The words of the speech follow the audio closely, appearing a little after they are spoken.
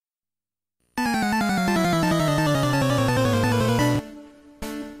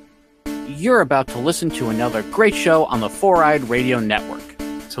You're about to listen to another great show on the Four Eyed Radio Network.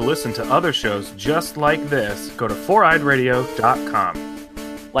 To listen to other shows just like this, go to foureyedradio.com.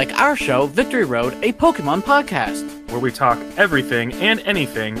 Like our show, Victory Road, a Pokemon podcast, where we talk everything and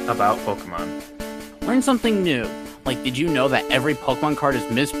anything about Pokemon. Learn something new. Like, did you know that every Pokemon card is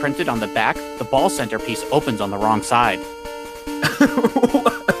misprinted on the back? The ball centerpiece opens on the wrong side.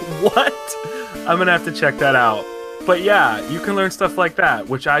 What? I'm gonna have to check that out. But yeah, you can learn stuff like that,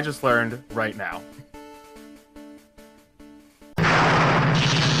 which I just learned right now.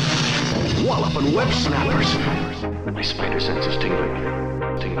 Wallop and web snappers. My spider sense is tingling.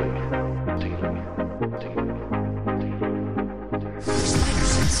 Tingling. Tingling. Tingling. Spider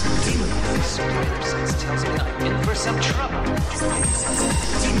sense tingling. Spider sense tells me I'm in for some trouble. Spider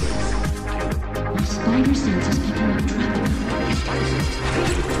sense tingling. My spider sense is picking up trouble.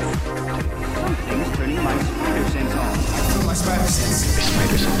 Something's turning my spider sense on. I feel my spider sense. My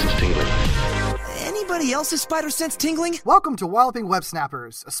spider sense is tingling. Anybody else's spider sense tingling? Welcome to Walloping Web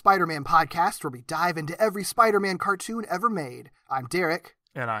Snappers, a Spider-Man podcast where we dive into every Spider-Man cartoon ever made. I'm Derek.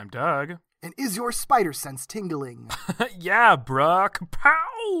 And I'm Doug. And is your spider sense tingling? Yeah, bruh.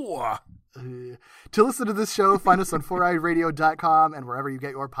 Kapow! To listen to this show, find us on foureyedradio.com and wherever you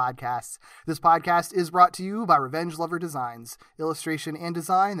get your podcasts. This podcast is brought to you by Revenge Lover Designs, illustration and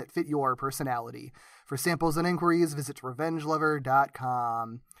design that fit your personality. For samples and inquiries, visit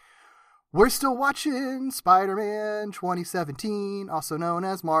revengelover.com. We're still watching Spider-Man 2017, also known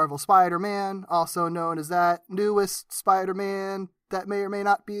as Marvel Spider-Man, also known as that newest Spider-Man that may or may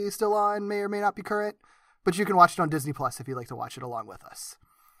not be still on, may or may not be current, but you can watch it on Disney Plus if you'd like to watch it along with us.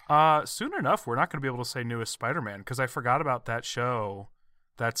 Soon enough, we're not going to be able to say newest Spider-Man, because I forgot about that show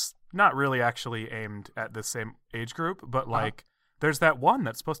that's not really actually aimed at the same age group, but there's that one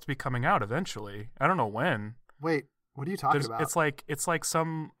that's supposed to be coming out eventually. I don't know when. Wait. What are you talking about? It's like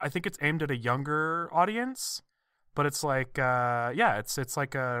some. I think it's aimed at a younger audience, but it's like it's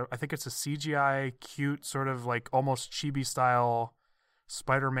like I think it's a CGI cute sort of like almost chibi style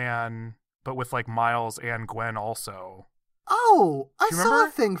Spider-Man, but with like Miles and Gwen also. Oh, I saw a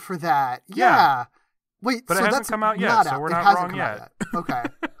thing for that. Yeah. Wait, but so it hasn't that's come out yet, so we're not wrong yet. Okay,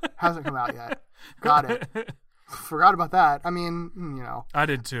 hasn't come out yet. Got it. Forgot about that. I mean, you know, I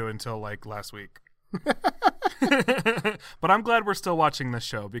did too until like last week. But I'm glad we're still watching this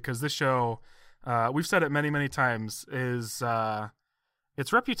show, because this show, we've said it many times, is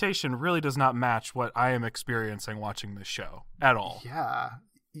its reputation really does not match what I am experiencing watching this show at all. Yeah.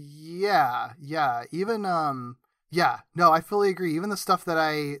 Even no, I fully agree. Even the stuff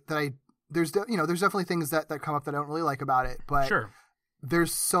that there's definitely things that come up that I don't really like about it, but sure.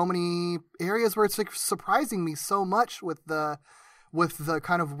 There's so many areas where it's like surprising me so much with the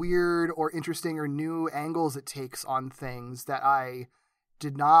kind of weird or interesting or new angles it takes on things that I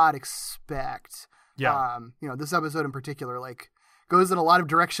did not expect. Yeah. This episode in particular, like, goes in a lot of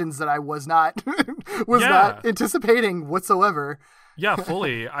directions that I was not not anticipating whatsoever. Yeah,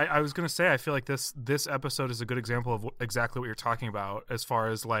 fully. I was going to say, I feel like this episode is a good example of exactly what you're talking about, as far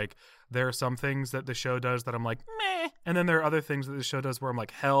as, like, there are some things that the show does that I'm like, meh, and then there are other things that the show does where I'm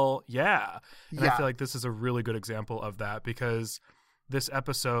like, hell yeah. And I feel like this is a really good example of that, because this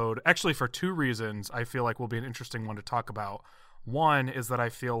episode, actually for two reasons, I feel like will be an interesting one to talk about. One is that I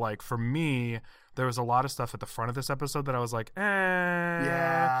feel like, for me, there was a lot of stuff at the front of this episode that I was like,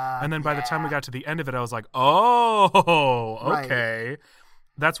 Yeah. And then by the time we got to the end of it, I was like, oh, okay. Right.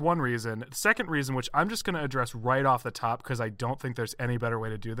 That's one reason. The second reason, which I'm just going to address right off the top, because I don't think there's any better way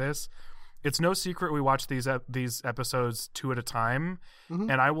to do this. It's no secret we watch these episodes two at a time. Mm-hmm.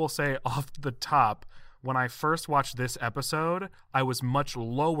 And I will say off the top, when I first watched this episode, I was much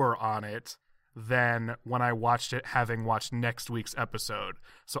lower on it than when I watched it having watched next week's episode.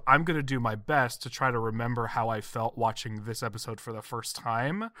 So I'm going to do my best to try to remember how I felt watching this episode for the first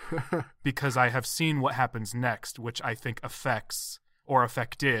time, because I have seen what happens next, which I think affected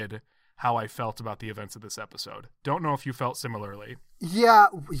how I felt about the events of this episode. Don't know if you felt similarly. Yeah,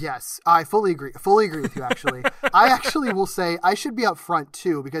 yes, I fully agree with you, actually. I actually will say I should be up front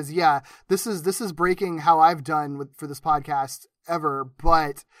too, because this is breaking how I've done for this podcast ever,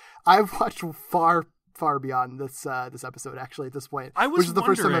 but I've watched far beyond this episode, actually, at this point. Which is the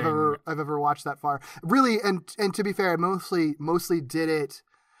first time I've ever watched that far. Really, and to be fair, I mostly did it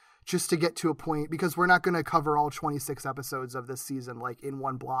just to get to a point, because we're not going to cover all 26 episodes of this season like in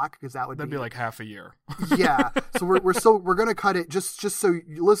one block, because that'd be like half a year. Yeah. So we're going to cut it just so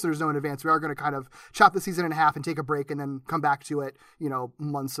listeners know in advance. We are going to kind of chop the season in half and take a break and then come back to it,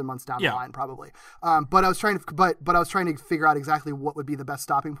 months and months down the line probably. But I was trying to figure out exactly what would be the best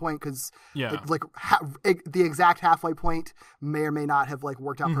stopping point, because the exact halfway point may or may not have like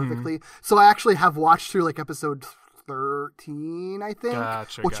worked out perfectly. So I actually have watched through like episode 13, I think.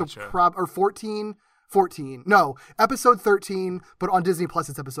 Gotcha. Or 14. No, episode 13, but on Disney Plus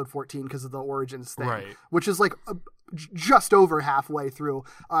it's episode 14 because of the Origins thing, right? Which is like just over halfway through.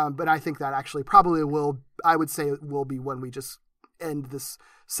 But I think that actually probably I would say it will be when we just end this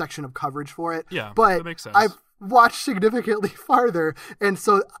section of coverage for it. Yeah, but that makes sense. I've watched significantly farther, and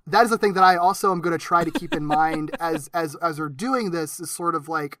so that is the thing that I also am going to try to keep in mind as we're doing this, is sort of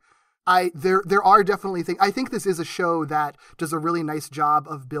like, there are definitely things. I think this is a show that does a really nice job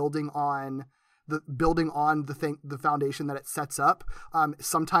of building on the foundation that it sets up,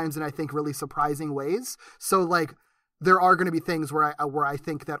 sometimes in, I think, really surprising ways. So like there are going to be things where I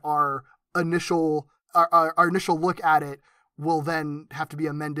think that our initial look at it will then have to be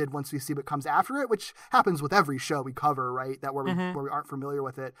amended once we see what comes after it, which happens with every show we cover, right? That where we aren't familiar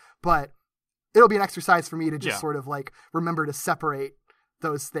with it, but it'll be an exercise for me to just sort of like remember to separate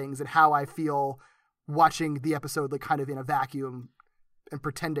those things and how I feel watching the episode like kind of in a vacuum and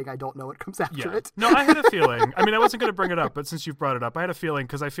pretending I don't know what comes after it. No, I had a feeling. I mean, I wasn't going to bring it up, but since you've brought it up, I had a feeling,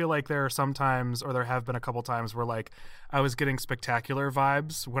 because I feel like there are some times, or there have been a couple times, where like I was getting Spectacular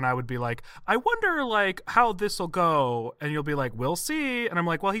vibes when I would be like, I wonder like how this will go, and you'll be like, we'll see, and I'm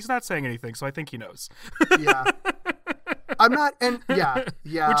like, well, he's not saying anything, so I think he knows. Yeah. I'm not, and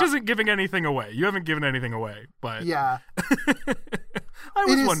yeah. Which isn't giving anything away. You haven't given anything away, but yeah. I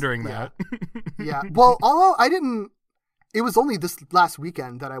was wondering that. Yeah. Well, although it was only this last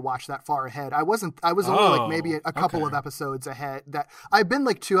weekend that I watched that far ahead. I was only like maybe a couple of episodes ahead. That I've been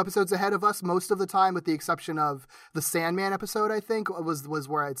like 2 episodes ahead of us most of the time, with the exception of the Sandman episode, I think was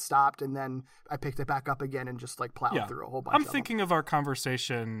where I'd stopped, and then I picked it back up again and just like plowed through a whole bunch. I'm thinking of our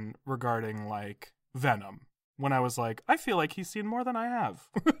conversation regarding like Venom, when I was like, I feel like he's seen more than I have.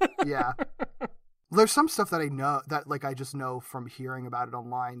 Yeah. There's some stuff that I know that like I just know from hearing about it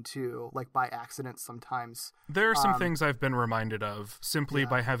online too, like by accident sometimes. There are some things I've been reminded of simply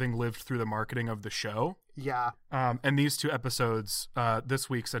by having lived through the marketing of the show. Yeah. And these 2 episodes, this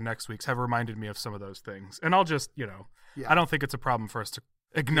week's and next week's, have reminded me of some of those things. And I'll just, I don't think it's a problem for us to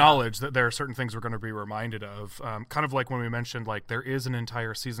acknowledge that there are certain things we're going to be reminded of. Kind of like when we mentioned, like, there is an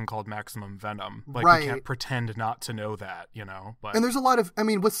entire season called Maximum Venom. Like, we can't pretend not to know that, But... And there's a lot of, I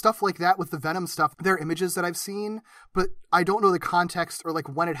mean, with stuff like that, with the Venom stuff, there are images that I've seen, but I don't know the context or, like,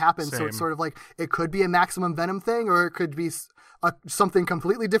 when it happened. Same. So it's sort of like, it could be a Maximum Venom thing, or it could be something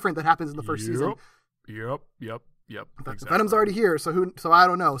completely different that happens in the first season. Yep. But exactly. Venom's already here, so I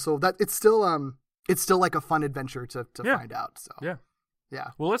don't know. So that it's still like a fun adventure to find out. So yeah.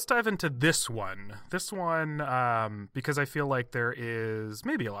 Well, let's dive into this one. This one, because I feel like there is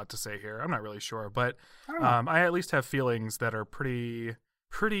maybe a lot to say here. I'm not really sure, but I at least have feelings that are pretty.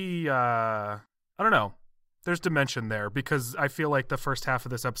 I don't know. There's dimension there, because I feel like the first half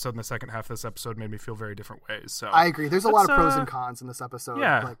of this episode and the second half of this episode made me feel very different ways. So I agree. There's a lot of pros and cons in this episode.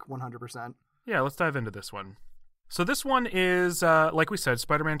 Yeah. Like 100%. Yeah, let's dive into this one. So this one is, like we said,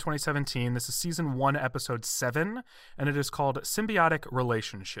 Spider-Man 2017. This is Season 1, Episode 7, and it is called Symbiotic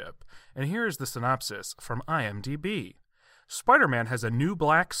Relationship. And here is the synopsis from IMDb. Spider-Man has a new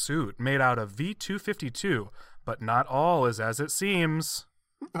black suit made out of V252, but not all is as it seems.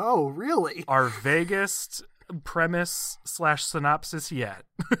 Oh, really? Our vaguest premise / synopsis yet.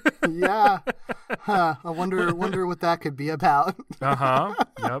 Yeah. Huh. I wonder what that could be about.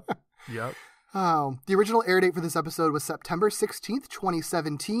 Yep. Oh, the original air date for this episode was September 16th,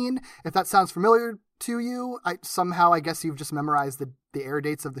 2017. If that sounds familiar to you, I guess you've just memorized the air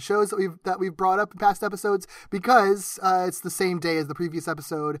dates of the shows that we've brought up in past episodes, because it's the same day as the previous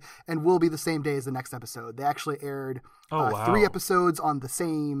episode and will be the same day as the next episode. They actually aired 3 episodes on the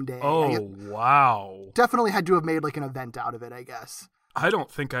same day. Wow. Definitely had to have made like an event out of it, I guess. I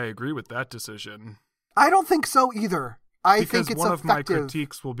don't think I agree with that decision. I don't think so either. I think it's one effective. of my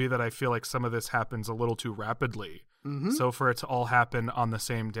critiques will be that I feel like some of this happens a little too rapidly. Mm-hmm. So for it to all happen on the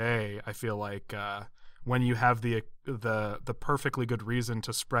same day, I feel like when you have the perfectly good reason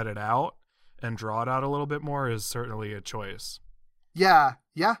to spread it out and draw it out a little bit more is certainly a choice. Yeah,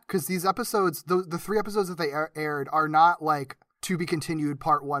 because these episodes, the 3 episodes that they aired are not like to be continued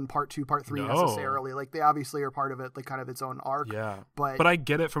part 1, part 2, part 3 necessarily. Like, they obviously are part of it, like kind of its own arc. Yeah. But I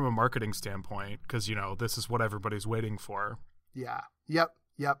get it from a marketing standpoint, because, this is what everybody's waiting for. Yeah. Yep.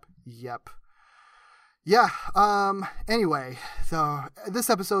 Yep. Yeah. Anyway, so this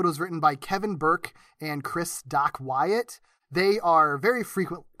episode was written by Kevin Burke and Chris Doc Wyatt. They are very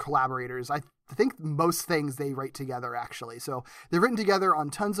frequent collaborators. I think most things they write together, actually. So they've written together on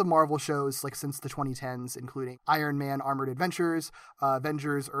tons of Marvel shows, like since the 2010s, including Iron Man Armored Adventures,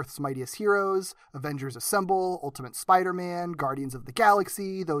 Avengers Earth's Mightiest Heroes, Avengers Assemble, Ultimate Spider-Man, Guardians of the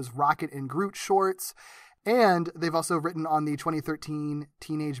Galaxy, those Rocket and Groot shorts. And they've also written on the 2013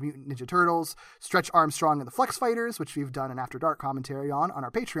 Teenage Mutant Ninja Turtles, Stretch Armstrong and the Flex Fighters, which we've done an After Dark commentary on our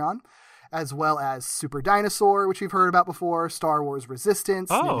Patreon, as well as Super Dinosaur, which we've heard about before, Star Wars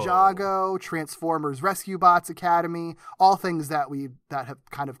Resistance, Ninjago, Transformers Rescue Bots Academy, all things that have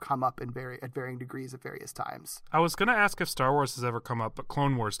kind of come up at varying degrees at various times. I was going to ask if Star Wars has ever come up, but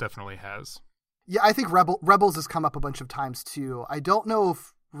Clone Wars definitely has. Yeah, I think Rebels has come up a bunch of times too. I don't know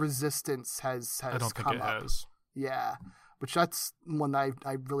if Resistance has I don't think come it up. has. Yeah, which that's one that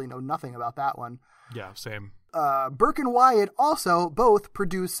I really know nothing about that one. Yeah, same. Burke and Wyatt also both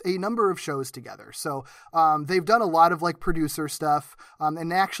produce a number of shows together. So they've done a lot of like producer stuff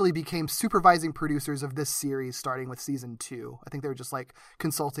and actually became supervising producers of this series starting with season 2. I think they were just like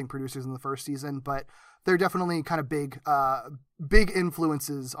consulting producers in the first season, but they're definitely kind of big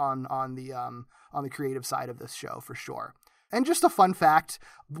influences on the creative side of this show for sure. And just a fun fact,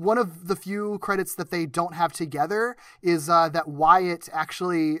 one of the few credits that they don't have together is that Wyatt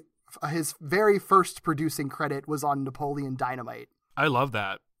actually, his very first producing credit was on Napoleon Dynamite. I love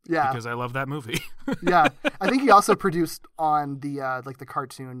that. Yeah. Because I love that movie. Yeah. I think he also produced on the the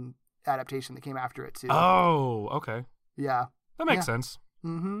cartoon adaptation that came after it too. Oh, okay. Yeah. That makes sense.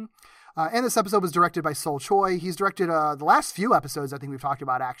 Mm-hmm. And this episode was directed by Sol Choi. He's directed the last few episodes I think we've talked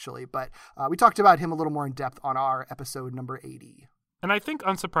about, actually, but we talked about him a little more in depth on our episode number 80. And I think,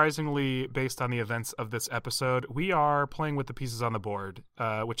 unsurprisingly, based on the events of this episode, we are playing with the pieces on the board,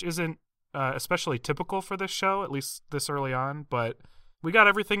 which isn't especially typical for this show, at least this early on, but we got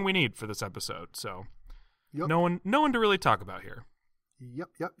everything we need for this episode, so no one to really talk about here. Yep.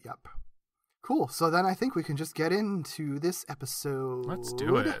 Cool. So then I think we can just get into this episode. Let's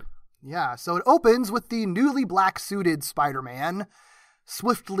do it. Yeah, so it opens with the newly black-suited Spider-Man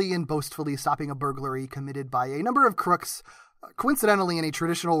swiftly and boastfully stopping a burglary committed by a number of crooks, coincidentally in a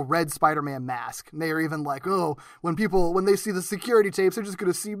traditional red Spider-Man mask. And they are even like, oh, when they see the security tapes, they're just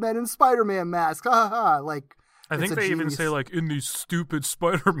going to see men in Spider-Man masks. Ha ha ha. Like, I think they even say, like, in these stupid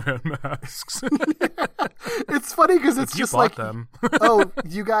Spider-Man masks. It's funny because it's just like, them. Oh,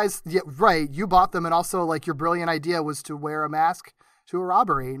 you guys, yeah, right, you bought them, and also, like, your brilliant idea was to wear a mask to a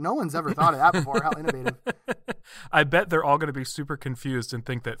robbery. No one's ever thought of that before. How innovative. I bet they're all going to be super confused and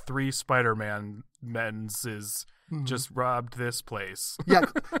think that 3 Spider-Man men's just robbed this place. Yeah,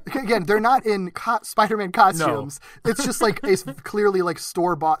 again, they're not in Spider-Man costumes. No. It's just like a clearly like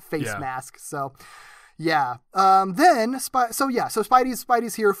store-bought face mask. So, yeah. So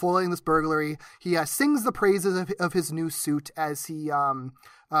Spidey's here foiling this burglary. He sings the praises of his new suit as he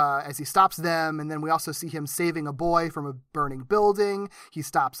stops them, and then we also see him saving a boy from a burning building. He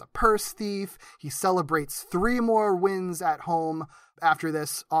stops a purse thief. He celebrates 3 more wins at home after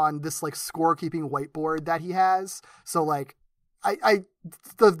this on this like scorekeeping whiteboard that he has. So like,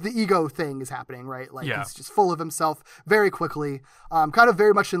 the ego thing is happening, right? Like he's just full of himself very quickly. Kind of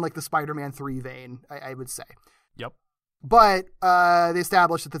very much in like the Spider-Man 3 vein, I would say. Yep. But they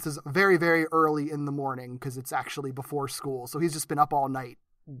establish that this is very, very early in the morning because it's actually before school. So he's just been up all night,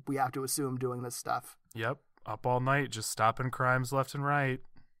 we have to assume, doing this stuff. Yep. Up all night, just stopping crimes left and right.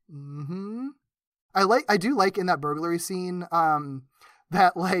 Mm-hmm. I do like in that burglary scene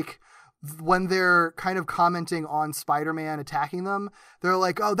that like when they're kind of commenting on Spider-Man attacking them, they're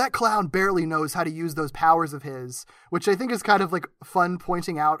like, oh, that clown barely knows how to use those powers of his, which I think is kind of like fun,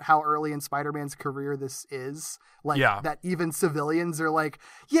 pointing out how early in Spider-Man's career this is. Like that even civilians are like,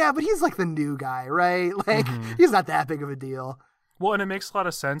 yeah, but he's like the new guy, right? Like he's not that big of a deal. Well, and it makes a lot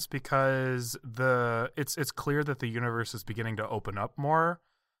of sense because it's clear that the universe is beginning to open up more.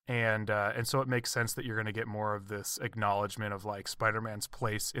 And so it makes sense that you're going to get more of this acknowledgement of like Spider-Man's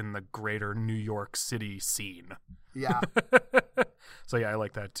place in the greater New York City scene. Yeah. So yeah, I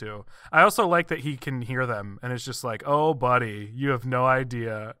like that too. I also like that he can hear them and it's just like, oh buddy, you have no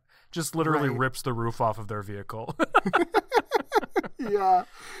idea. Just literally rips the roof off of their vehicle. Yeah.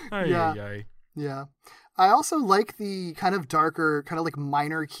 Yeah. I also like the kind of darker, kind of like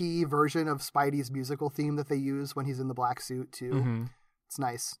minor key version of Spidey's musical theme that they use when he's in the black suit too. Mm-hmm. It's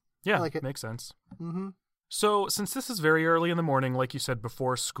nice. Yeah, I like it. Makes sense. Mm-hmm. So, since this is very early in the morning, like you said,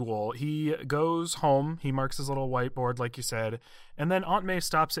 before school, he goes home, he marks his little whiteboard, like you said, and then Aunt May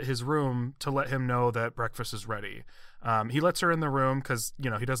stops at his room to let him know that breakfast is ready. He lets her in the room because,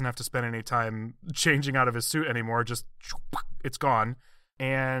 he doesn't have to spend any time changing out of his suit anymore, just it's gone.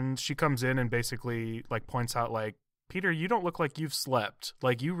 And she comes in and basically, points out, Peter, you don't look like you've slept.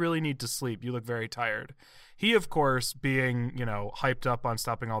 You really need to sleep. You look very tired. He, of course, being, hyped up on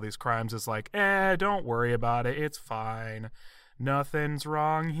stopping all these crimes, is don't worry about it. It's fine. Nothing's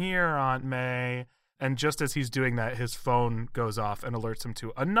wrong here, Aunt May. And just as he's doing that, his phone goes off and alerts him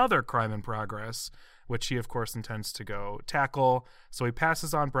to another crime in progress, which he, of course, intends to go tackle. So he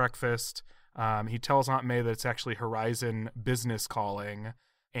passes on breakfast. He tells Aunt May that it's actually Horizon Business calling.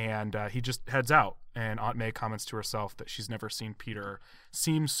 And he just heads out. And Aunt May comments to herself that she's never seen Peter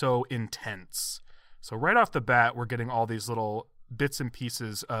seem so intense. So right off the bat, we're getting all these little bits and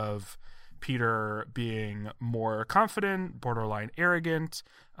pieces of Peter being more confident, borderline arrogant,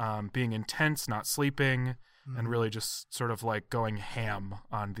 being intense, not sleeping, and really just sort of going ham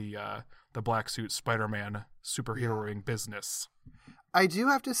on the black suit Spider-Man superheroing business. I do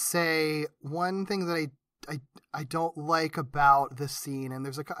have to say one thing that I don't like about this scene, and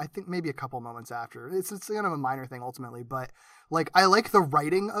there's I think maybe a couple moments after. It's kind of a minor thing ultimately, but I like the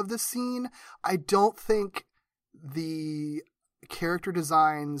writing of this scene. I don't think the character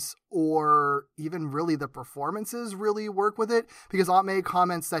designs or even really the performances really work with it, because Aunt May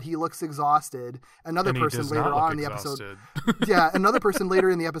comments that he looks exhausted. Another person later on in the episode, another person later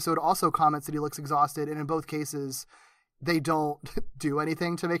in the episode also comments that he looks exhausted, and in both cases they don't do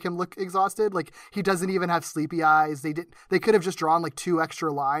anything to make him look exhausted. He doesn't even have sleepy eyes. They could have just drawn 2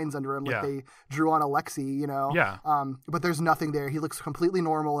 extra lines under him, they drew on Alexi, Yeah. But there's nothing there. He looks completely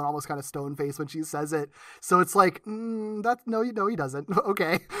normal and almost kind of stone faced when she says it. So it's no, he doesn't.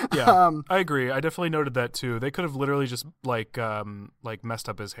 Okay. Yeah. I agree. I definitely noted that too. They could have literally just messed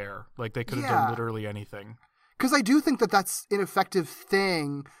up his hair. They could have done literally anything. Because I do think that that's an effective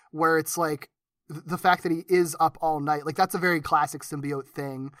thing where it's the fact that he is up all night, that's a very classic symbiote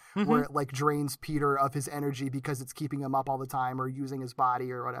thing, where it drains Peter of his energy because it's keeping him up all the time or using his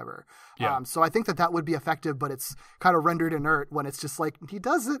body or whatever. Yeah. So I think that would be effective, but it's kind of rendered inert when it's just he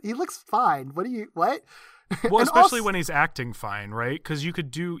does it. He looks fine. What? Well, especially when he's acting fine, right? Because you can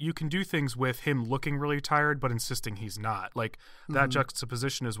do things with him looking really tired, but insisting he's not. That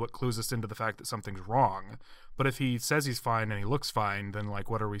juxtaposition is what clues us into the fact that something's wrong. But if he says he's fine and he looks fine, then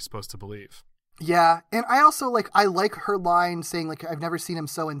what are we supposed to believe? Yeah, and I also I like her line saying I've never seen him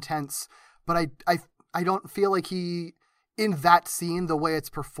so intense, but I don't feel he, in that scene, the way it's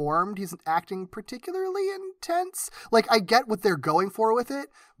performed, he's acting particularly intense. I get what they're going for with it,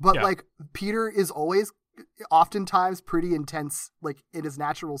 but Peter is oftentimes pretty intense in his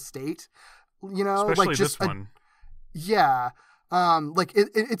natural state, especially this one. Yeah.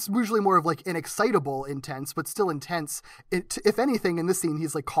 It's usually more of an excitable intense, but still intense. If anything, in this scene,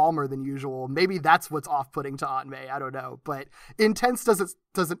 he's calmer than usual. Maybe that's what's off-putting to Aunt May. I don't know, but intense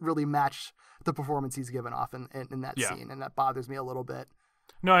doesn't really match the performance he's given off in that scene, and that bothers me a little bit.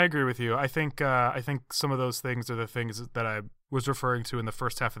 No, I agree with you. I think some of those things are the things that I was referring to in the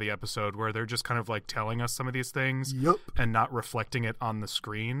first half of the episode, where they're just kind of telling us some of these things and not reflecting it on the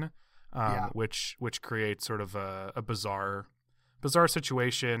screen, which creates sort of a bizarre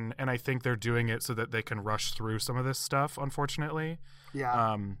situation, and I think they're doing it so that they can rush through some of this stuff, unfortunately.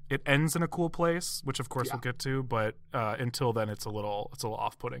 Yeah. It ends in a cool place, which of course we'll get to, but until then it's a little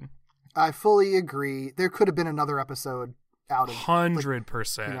off-putting. I fully agree. There could have been another episode out of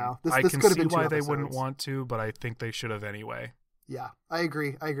 100%. I can see why they wouldn't want to, but I think they should have anyway. Yeah, I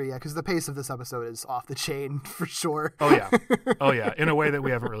agree. Yeah, because the pace of this episode is off the chain for sure. Oh yeah, in a way that we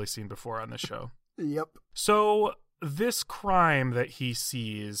haven't really seen before on this show. Yep. So this crime that he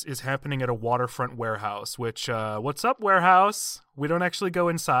sees is happening at a waterfront warehouse, which, what's up, warehouse? We don't actually go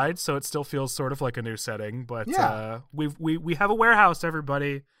inside, so it still feels sort of like a new setting, but we have a warehouse,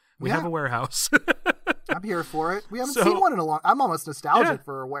 everybody. We have a warehouse. I'm here for it. We haven't seen one in a long... I'm almost nostalgic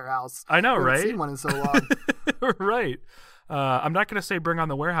for a warehouse. I know, we right? haven't seen one in so long. Right. I'm not going to say bring on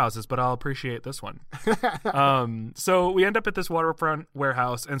the warehouses, but I'll appreciate this one. So we end up at this waterfront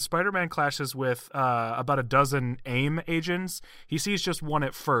warehouse, and Spider-Man clashes with about a dozen AIM agents. He sees just one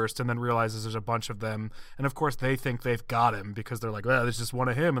at first and then realizes there's a bunch of them. And, of course, they think they've got him because they're like, well, there's just one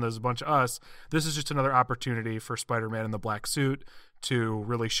of him and there's a bunch of us. This is just another opportunity for Spider-Man in the black suit to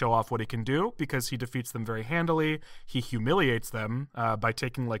really show off what he can do, because he defeats them very handily. He humiliates them by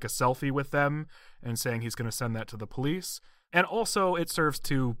taking like a selfie with them and saying he's going to send that to the police. And also it serves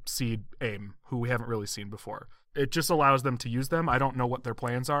to seed AIM, who we haven't really seen before. It just allows them to use them. I don't know what their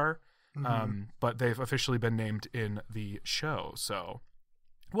plans are. But they've officially been named in the show, so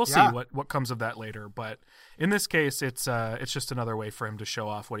we'll see what comes of that later. But in this case, it's just another way for him to show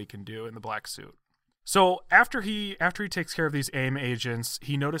off what he can do in the black suit. So after he takes care of these AIM agents,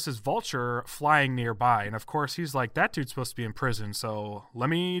 he notices Vulture flying nearby, and of course he's like, that dude's supposed to be in prison, so let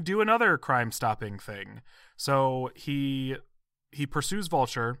me do another crime-stopping thing. So he pursues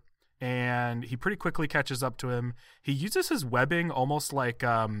Vulture, and he pretty quickly catches up to him. He uses his webbing almost like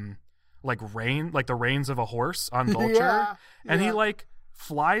the reins of a horse on Vulture, and he like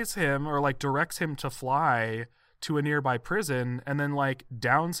flies him or like directs him to fly to a nearby prison, and then like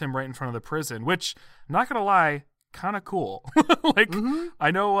downs him right in front of the prison, which, not gonna lie, kind of cool. Like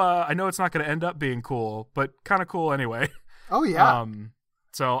I know it's not gonna end up being cool, but kind of cool anyway. Oh yeah.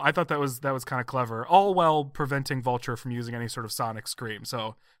 So I thought that was kind of clever, all while preventing Vulture from using any sort of sonic scream.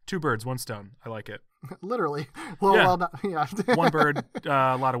 So 2 birds, 1 stone. I like it. Literally. Well, yeah. 1 bird,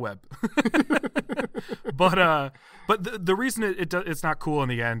 a lot of web. But the reason it's not cool in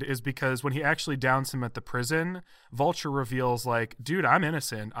the end is because when he actually downs him at the prison, Vulture reveals like, dude, I'm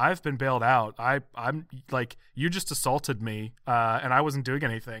innocent. I've been bailed out. I'm like, you just assaulted me, and I wasn't doing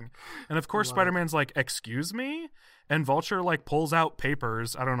anything. And of course, Spider-Man's like, excuse me? And Vulture like pulls out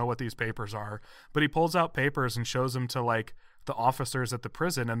papers. I don't know what these papers are, but he pulls out papers and shows them to like the officers at the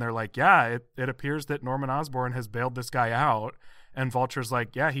prison, and they're like, yeah, it appears that Norman Osborn has bailed this guy out. And Vulture's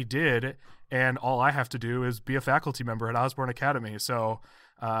like, yeah, he did, and all I have to do is be a faculty member at Osborn Academy. So,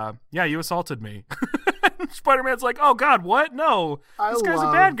 yeah, you assaulted me. Spider-Man's like, oh God, what? No, this guy's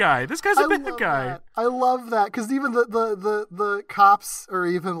a bad guy. This guy's a bad guy. That. I love that, because even the cops are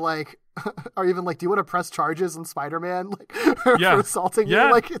even like, do you want to press charges on Spider-Man like for assaulting you?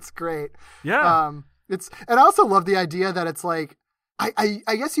 Like, it's great. Yeah. And I also love the idea that it's like, I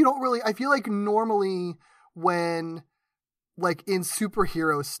guess you don't really, I feel like normally when, like in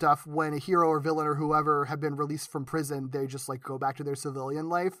superhero stuff, when a hero or villain or whoever have been released from prison, they just like go back to their civilian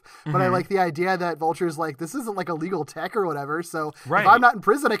life. But I like the idea that Vulture's like, this isn't like a legal tech or whatever. So if I'm not in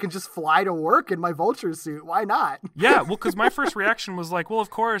prison, I can just fly to work in my Vulture suit. Why not? Yeah. Well, cause my first reaction was like, well, of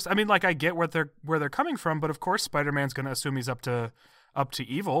course, I mean, like I get where they're coming from, but of course Spider-Man's going to assume he's up to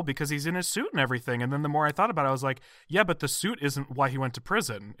evil because he's in his suit and everything. And then the more I thought about it, I was like, yeah, but the suit isn't why he went to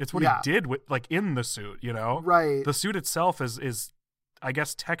prison. It's what he did with, like, in the suit, you know? Right. The suit itself is I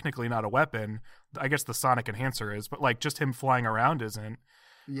guess technically not a weapon. I guess the sonic enhancer is, but like just him flying around isn't.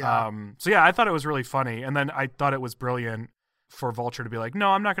 Yeah. So yeah, I thought it was really funny. And then I thought it was brilliant for Vulture to be like, no,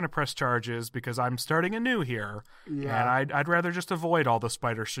 I'm not going to press charges because I'm starting anew here. Yeah. And I'd rather just avoid all the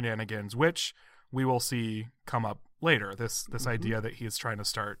spider shenanigans, which we will see come up later, this idea that he is trying to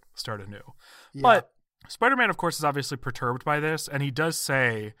start anew. Yeah. But Spider-Man, of course, is obviously perturbed by this, and he does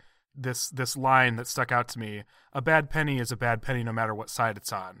say this line that stuck out to me: a bad penny is a bad penny no matter what side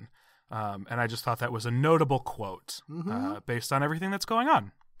it's on. And I just thought that was a notable quote based on everything that's going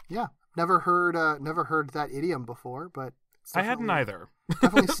on. Yeah. Never heard that idiom before, but I hadn't either.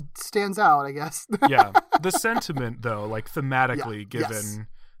 Definitely stands out, I guess. Yeah. The sentiment, though, like thematically given,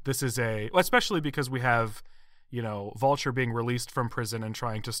 this is especially because we have, you know, Vulture being released from prison and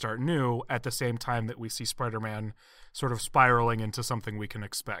trying to start new at the same time that we see Spider-Man sort of spiraling into something we can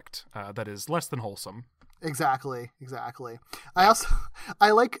expect that is less than wholesome. Exactly.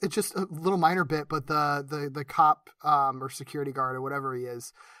 I like, it's just a little minor bit, but the cop or security guard or whatever he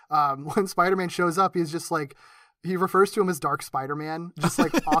is, when Spider-Man shows up, he's just like, he refers to him as Dark Spider-Man, just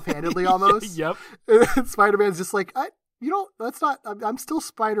like offhandedly almost. Yep. And Spider-Man's just like, that's not, I'm still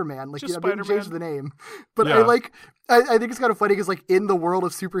Spider-Man. Like, I didn't change the name. But I think it's kind of funny because, like, in the world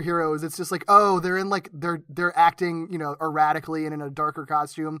of superheroes, it's just like, oh, they're in, like, they're acting, you know, erratically and in a darker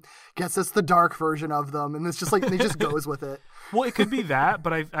costume. Guess that's the dark version of them. And it's just like, he just goes with it. Well, it could be that,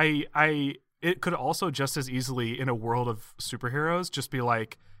 but it could also just as easily, in a world of superheroes, just be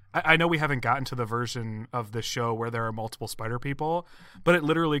like, I know we haven't gotten to the version of the show where there are multiple Spider people, but it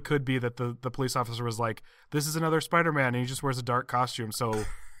literally could be that the police officer was like, this is another Spider-Man, and he just wears a dark costume, so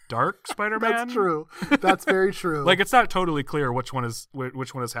dark Spider-Man? That's true. That's very true. Like, it's not totally clear which one is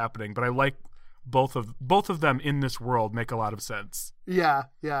happening, but I like both of them in this world make a lot of sense. Yeah,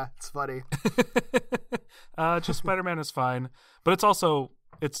 it's funny. Just Spider-Man is fine, but it's also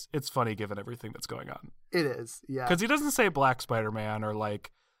it's funny given everything that's going on. It is, yeah. Because he doesn't say Black Spider-Man or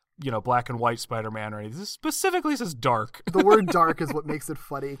like, you know, black and white Spider-Man or anything. This specifically says dark. The word dark is what makes it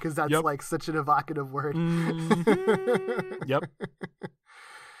funny because that's like such an evocative word. Mm-hmm. Yep.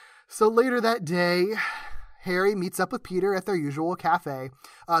 So later that day, Harry meets up with Peter at their usual cafe.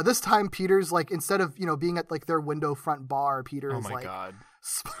 This time Peter's like, instead of, you know, being at like their window front bar, Peter is like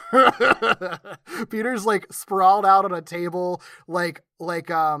Peter's like sprawled out on a table, like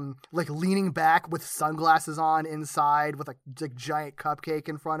leaning back with sunglasses on inside with a giant cupcake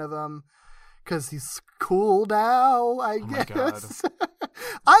in front of him because he's cool now, I guess.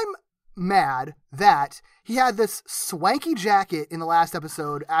 I'm mad that he had this swanky jacket in the last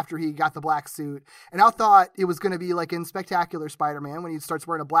episode after he got the black suit, and I thought it was going to be like in Spectacular Spider-Man when he starts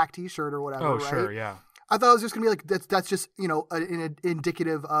wearing a black t-shirt or whatever. Oh, right? sure, yeah. I thought it was just going to be like, that's just,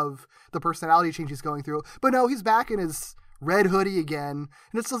 indicative of the personality change he's going through. But no, he's back in his red hoodie again.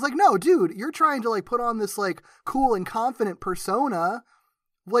 And it's just like, no, dude, you're trying to like put on this like cool and confident persona.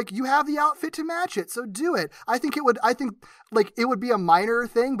 Like, you have the outfit to match it, so do it. I think it would be a minor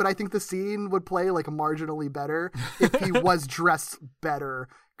thing, but I think the scene would play like marginally better if he was dressed better.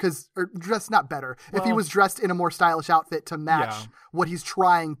 If he was dressed in a more stylish outfit to match what he's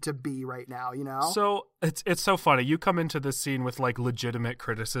trying to be right now, you know? So it's so funny. You come into this scene with like legitimate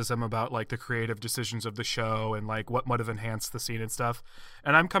criticism about like the creative decisions of the show and like what might have enhanced the scene and stuff.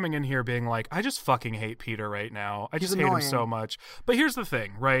 And I'm coming in here being like, I just fucking hate Peter right now. I just hate him so much. But here's the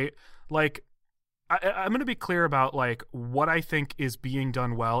thing, right? Like, I'm going to be clear about like what I think is being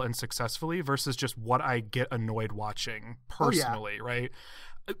done well and successfully versus just what I get annoyed watching personally, right?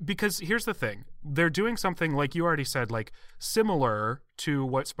 Because here's the thing. They're doing something, like you already said, like similar to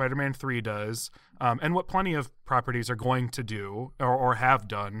what Spider-Man 3 does, and what plenty of properties are going to do or have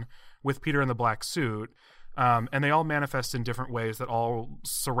done with Peter in the black suit. And they all manifest in different ways that all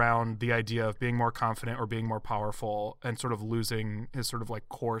surround the idea of being more confident or being more powerful and sort of losing his sort of like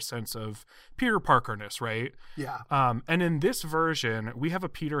core sense of Peter Parker-ness, right? Yeah. And in this version, we have a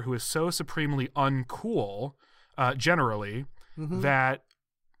Peter who is so supremely uncool, generally, that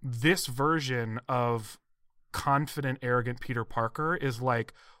this version of confident, arrogant Peter Parker is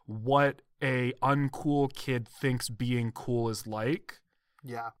like what a uncool kid thinks being cool is like.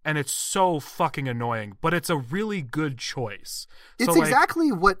 Yeah. And it's so fucking annoying, but it's a really good choice. It's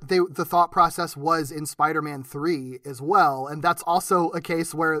exactly what the thought process was in Spider-Man 3 as well. And that's also a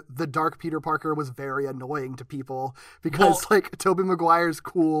case where the dark Peter Parker was very annoying to people because like Tobey Maguire's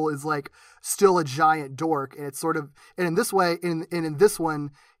cool is like still a giant dork. And it's sort of, and in this way, in this one,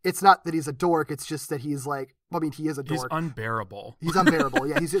 it's not that he's a dork. It's just that he's like, I mean, he is a dork. He's unbearable. He's unbearable.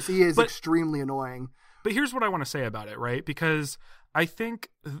 Yeah. He is extremely annoying. But here's what I want to say about it, right? Because I think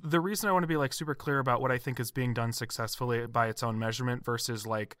the reason I want to be like super clear about what I think is being done successfully by its own measurement versus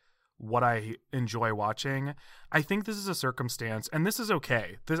like what I enjoy watching, I think this is a circumstance, and this is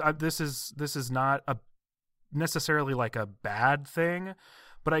okay. This is not a necessarily like a bad thing,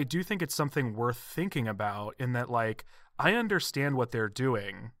 but I do think it's something worth thinking about in that like I understand what they're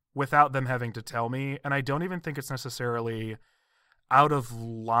doing without them having to tell me, and I don't even think it's necessarily out of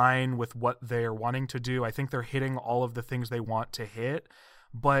line with what they're wanting to do. I think they're hitting all of the things they want to hit,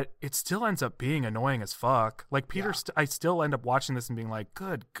 but it still ends up being annoying as fuck. Like Peter, I still end up watching this and being like,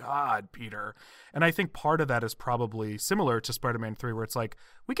 good God, Peter. And I think part of that is probably similar to Spider-Man 3, where it's like,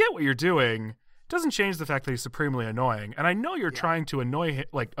 we get what you're doing. It doesn't change the fact that he's supremely annoying. And I know you're trying to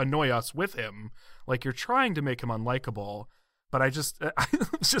annoy us with him. Like you're trying to make him unlikable, but it's just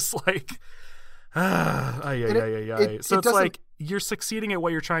like, so it's like you're succeeding at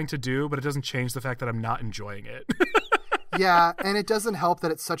what you're trying to do, but it doesn't change the fact that I'm not enjoying it. Yeah, and it doesn't help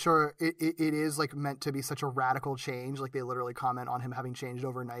that it's such a it is like meant to be such a radical change. Like they literally comment on him having changed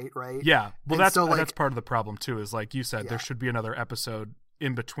overnight, right? Yeah, well, and that's part of the problem too. Is like you said, there should be another episode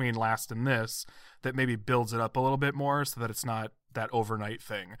in between last and this that maybe builds it up a little bit more, so that it's not that overnight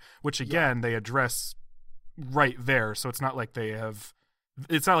thing. Which again, they address right there, so it's not like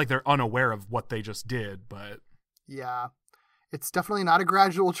they're unaware of what they just did, but yeah, it's definitely not a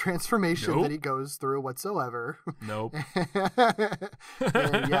gradual transformation that he goes through whatsoever. Nope.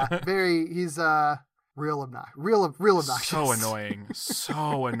 He's real obnoxious.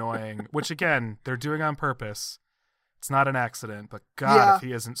 So annoying. Which again, they're doing on purpose. It's not an accident, but God, if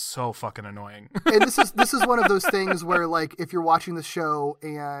he isn't so fucking annoying. And this is one of those things where like if you're watching the show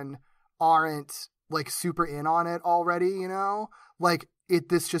and aren't like super in on it already, you know, like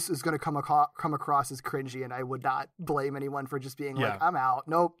this just is going to come across as cringy, and I would not blame anyone for just being like, I'm out.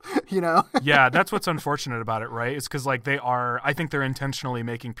 Nope. You know? Yeah, that's what's unfortunate about it, right? It's because like I think they're intentionally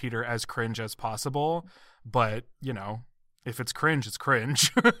making Peter as cringe as possible, but you know, if it's cringe, it's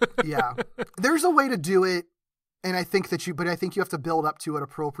cringe. Yeah. There's a way to do it, and I think you have to build up to it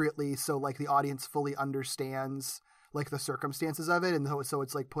appropriately so like the audience fully understands like the circumstances of it, and so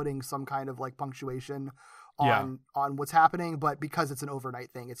it's like putting some kind of like punctuation on what's happening, but because it's an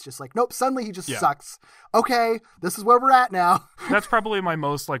overnight thing, it's just like, nope, suddenly he just sucks. Okay, this is where we're at now. That's probably my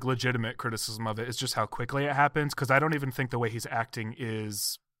most like legitimate criticism of it, is just how quickly it happens, because I don't even think the way he's acting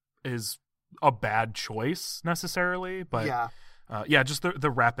is a bad choice necessarily, but just the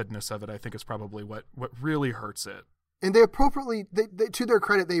rapidness of it I think is probably what really hurts it. And they appropriately, they to their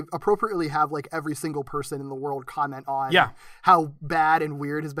credit, they appropriately have like every single person in the world comment on how bad and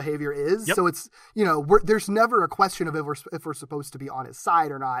weird his behavior is. Yep. So it's, there's never a question of if we're supposed to be on his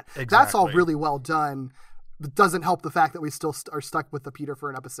side or not. Exactly. That's all really well done. It doesn't help the fact that we still are stuck with the Peter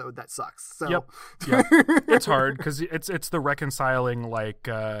for an episode that sucks. So. Yep. It's hard because it's the reconciling like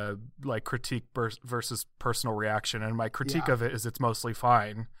critique versus personal reaction, and my critique of it is it's mostly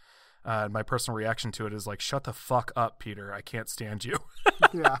fine. My personal reaction to it is like, shut the fuck up, Peter. I can't stand you.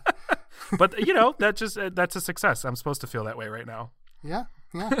 Yeah. But, that's a success. I'm supposed to feel that way right now. Yeah.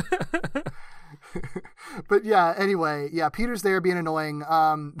 Yeah. But yeah, anyway, Peter's there being annoying.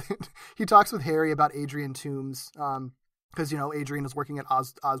 He talks with Harry about Adrian Toomes because, Adrian is working at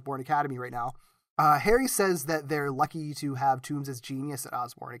Osborne Academy right now. Harry says that they're lucky to have Toomes as genius at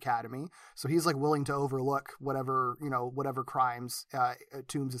Osborne Academy, so he's like willing to overlook whatever crimes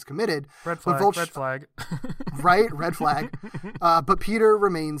Toomes has committed. Red flag. Right, red flag. But Peter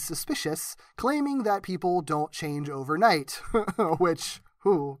remains suspicious, claiming that people don't change overnight, which,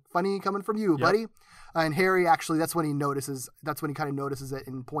 funny coming from you, buddy. And Harry actually, that's when he kind of notices it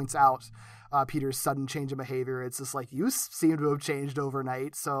and points out Peter's sudden change of behavior. It's just like, you seem to have changed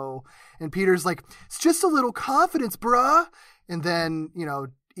overnight. So, and Peter's like, it's just a little confidence, bruh. And then,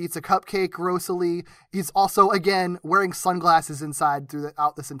 eats a cupcake grossly. He's also, again, wearing sunglasses inside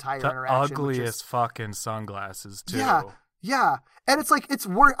throughout this entire interaction. The ugliest fucking sunglasses, too. Yeah. And it's like, it's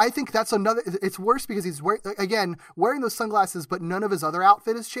worse. I think that's it's worse because he's wearing those sunglasses, but none of his other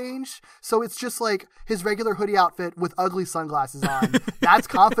outfit has changed. So it's just like his regular hoodie outfit with ugly sunglasses on. That's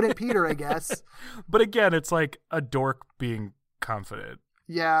confident Peter, I guess. But again, it's like a dork being confident.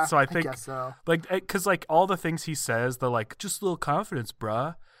 Yeah. So I think, guess so. Like, because like all the things he says, they're like, just a little confidence,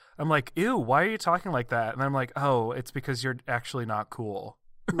 bruh. I'm like, ew, why are you talking like that? And I'm like, oh, it's because you're actually not cool.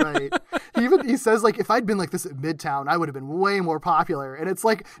 Right. He says, like, if I'd been like this at Midtown, I would have been way more popular. And it's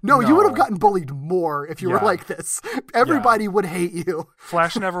like, no, you would have gotten bullied more if you were like this. Everybody would hate you.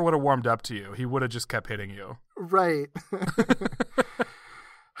 Flash never would have warmed up to you. He would have just kept hitting you. Right.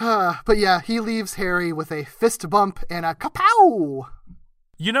 But yeah, he leaves Harry with a fist bump and a kapow.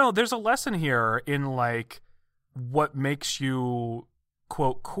 There's a lesson here in like what makes you,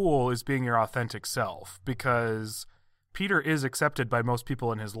 quote, cool is being your authentic self, because Peter is accepted by most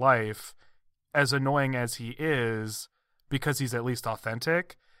people in his life, as annoying as he is, because he's at least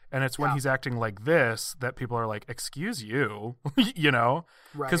authentic. And it's when he's acting like this that people are like, excuse you,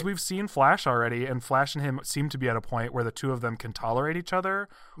 because we've seen Flash already, and Flash and him seem to be at a point where the two of them can tolerate each other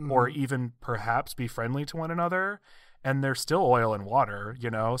or even perhaps be friendly to one another. And they're still oil and water,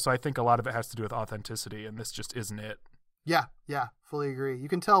 So I think a lot of it has to do with authenticity, and this just isn't it. Yeah, fully agree. You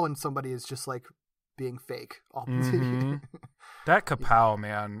can tell when somebody is just like being fake. That kapow,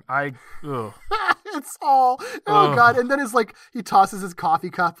 man. It's all God. And then it's like he tosses his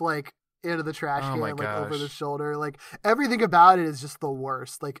coffee cup like into the trash can, like over the shoulder. Like everything about it is just the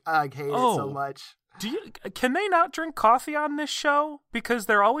worst. Like I hate it so much. Can they not drink coffee on this show? Because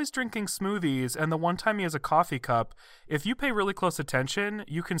they're always drinking smoothies, and the one time he has a coffee cup, if you pay really close attention,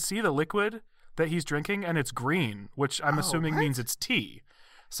 you can see the liquid that he's drinking, and it's green, which I'm assuming means it's tea.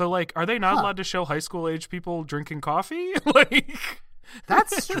 So, like, are they not allowed to show high school age people drinking coffee? Like,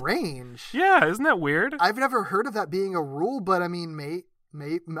 that's strange. Yeah, isn't that weird? I've never heard of that being a rule, but I mean,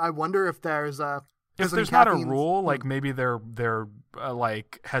 I wonder if there's a. If there's not a rule, like maybe they're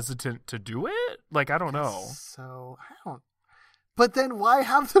like hesitant to do it. Like I don't know. So I don't. But then why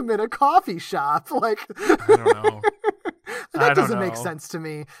have them in a coffee shop? Like I don't know. That doesn't make sense to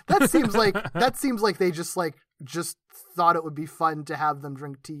me. That seems like they just thought it would be fun to have them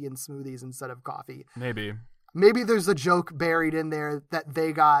drink tea and smoothies instead of coffee. Maybe there's a joke buried in there that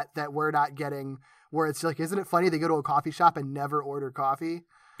they got that we're not getting, where it's like, isn't it funny they go to a coffee shop and never order coffee?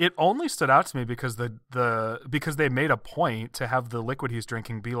 It only stood out to me because because they made a point to have the liquid he's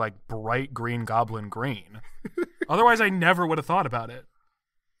drinking be like bright green goblin green. Otherwise, I never would have thought about it.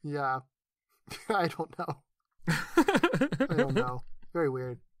 Yeah, I don't know. Very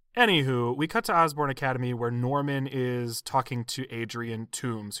weird. Anywho, we cut to Osborne Academy where Norman is talking to Adrian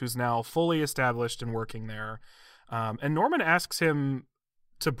Toomes, who's now fully established and working there. And Norman asks him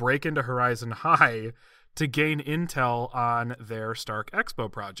to break into Horizon High to gain intel on their Stark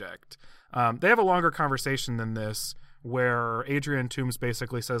Expo project. They have a longer conversation than this, where Adrian Toomes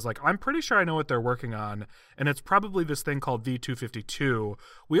basically says, like, I'm pretty sure I know what they're working on, and it's probably this thing called V252.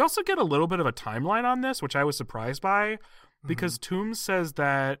 We also get a little bit of a timeline on this, which I was surprised by, because Toomes says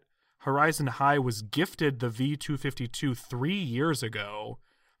that Horizon High was gifted the V252 3 years ago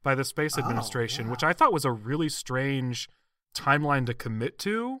by the Space Administration, which I thought was a really strange timeline to commit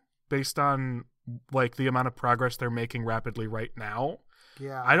to based on, like, the amount of progress they're making rapidly right now.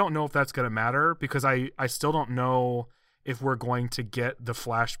 Yeah. I don't know if that's going to matter, because I still don't know if we're going to get the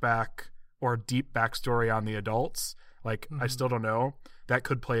flashback or deep backstory on the adults. Like, I still don't know. That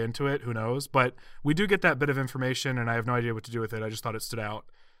could play into it. Who knows? But we do get that bit of information, and I have no idea what to do with it. I just thought it stood out.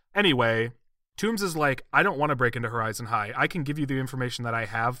 Anyway, Toomes is like, I don't want to break into Horizon High. I can give you the information that I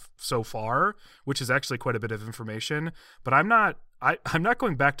have so far, which is actually quite a bit of information, but I'm not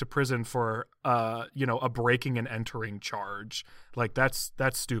going back to prison for a breaking and entering charge. Like, that's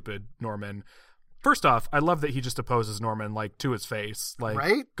stupid, Norman. First off, I love that he just opposes Norman, like, to his face. Like,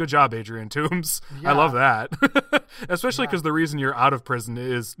 right? Good job, Adrian Toomes. Yeah. I love that. Especially because the reason you're out of prison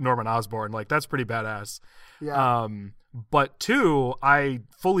is Norman Osborn. Like, that's pretty badass. Yeah. But two, I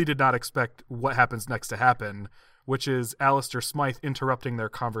fully did not expect what happens next to happen, which is Alistair Smythe interrupting their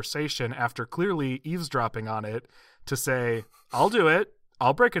conversation after clearly eavesdropping on it to say, I'll do it.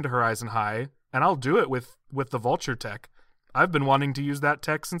 I'll break into Horizon High, and I'll do it with the Vulture tech. I've been wanting to use that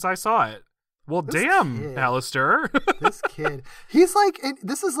tech since I saw it. Well, This damn, kid. Alistair. This kid. He's like, and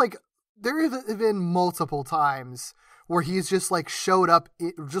this is like, there have been multiple times where he's just like showed up,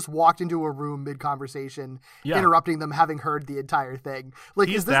 just walked into a room mid-conversation, interrupting them, having heard the entire thing. Like,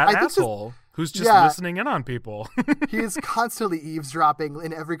 He's is this, that I think asshole who's just listening in on people. he is constantly eavesdropping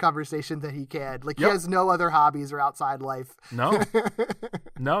in every conversation that he can. Like, Yep. he has no other hobbies or outside life.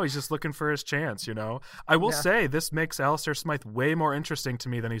 No, he's just looking for his chance, you know? I will say, this makes Alistair Smythe way more interesting to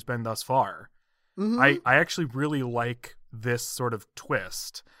me than he's been thus far. I actually really like this sort of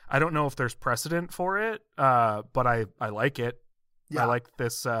twist. I don't know if there's precedent for it, but I like it. Yeah. I like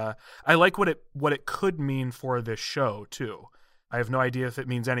this. I like what it could mean for this show too. I have no idea if it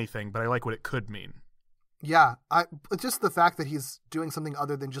means anything, but I like what it could mean. Yeah, just the fact that he's doing something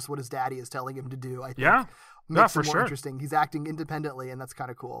other than just what his daddy is telling him to do, I think, makes for it more sure. interesting. He's acting independently, and that's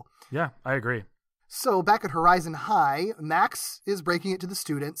kind of cool. Yeah, I agree. So back at Horizon High, Max is breaking it to the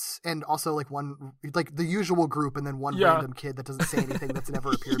students, and also like the usual group, and then one random kid that doesn't say anything that's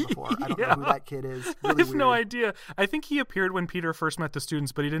never appeared before. I don't know who that kid is. Really I have weird. no idea. I think he appeared when Peter first met the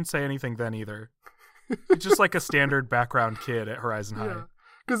students, but he didn't say anything then either. It's just like a standard background kid at Horizon High.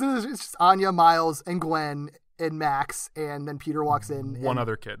 Because it's just Anya, Miles, and Gwen, and Max, and then Peter walks in. One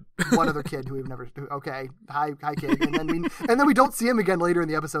other kid who we've never. Okay, hi kid, and then we don't see him again later in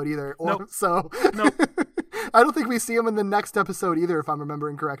the episode either. Nope. So I don't think we see him in the next episode either, if I'm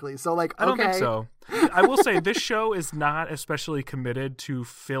remembering correctly. So like, I don't think so. I will say this show is not especially committed to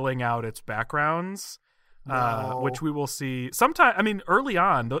filling out its backgrounds. Which we will see sometime. I mean, early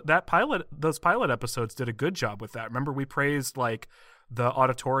on, those pilot episodes did a good job with that. Remember, we praised like the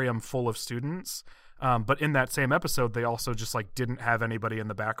auditorium full of students, but in that same episode, they also just like didn't have anybody in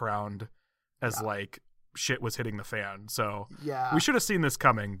the background as like shit was hitting the fan. So we should have seen this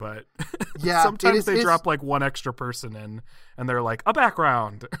coming, but sometimes they drop like one extra person in and they're like a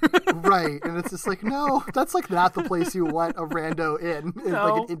background. Right. And it's just like, no, that's like not the place you want a rando in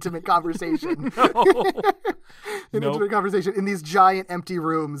like an intimate conversation. Intimate conversation in these giant empty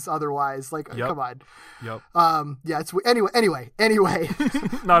rooms otherwise. Like, come on. It's anyway.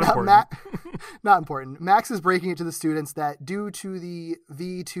 Not important. Not important. Max is breaking it to the students that due to the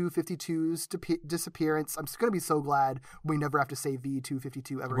V252's disappearance, I'm just going to be so glad we never have to say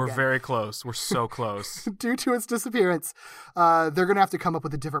V252 ever again. We're very close. We're so close. Due to its disappearance, they're going to have to come up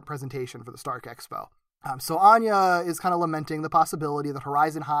with a different presentation for the Stark Expo. So Anya is kind of lamenting the possibility that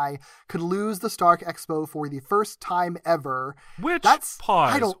Horizon High could lose the Stark Expo for the first time ever.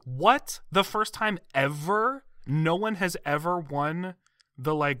 Pause. What? The first time ever? No one has ever won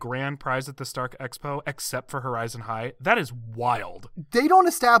the like grand prize at the Stark Expo except for Horizon High. That is wild. They don't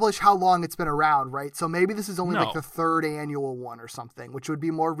establish how long it's been around, right? So maybe this is only like the third annual one or something, which would be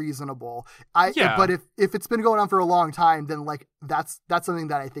more reasonable. But if it's been going on for a long time, then like that's something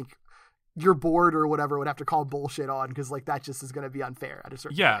that I think your board or whatever would have to call bullshit on, because like that just is going to be unfair at a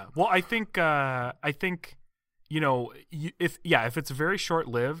certain point. Well, I think you know, if it's very short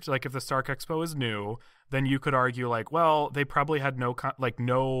lived, like if the Stark Expo is new, then you could argue like, well, they probably had no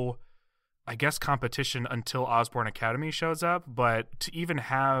I guess competition until Osborn Academy shows up. But to even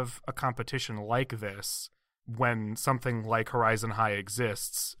have a competition like this when something like Horizon High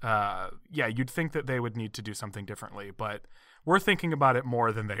exists, you'd think that they would need to do something differently. But we're thinking about it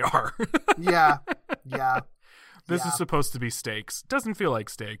more than they are. Yeah. This is supposed to be stakes. Doesn't feel like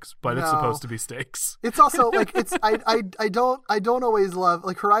stakes, but it's supposed to be stakes. It's also like I don't always love,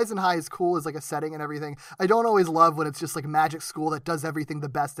 like, Horizon High is cool as like a setting and everything. I don't always love when it's just like magic school that does everything the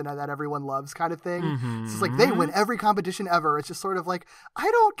best and that everyone loves kind of thing. Mm-hmm. It's just like they win every competition ever. It's just sort of like, I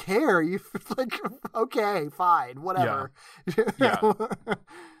don't care. You like, okay, fine, whatever. Yeah.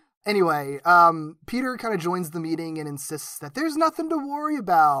 Anyway, Peter kind of joins the meeting and insists that there's nothing to worry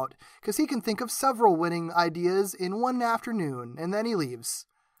about because he can think of several winning ideas in one afternoon, and then he leaves.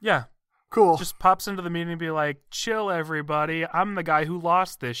 Yeah. Cool. Just pops into the meeting and be like, chill, everybody. I'm the guy who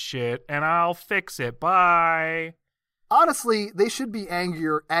lost this shit, and I'll fix it. Bye. Honestly, they should be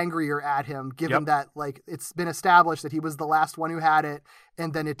angrier at him, given that, like, it's been established that he was the last one who had it,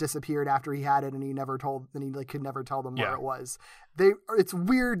 and then it disappeared after he had it, and he could never tell them where it was. It's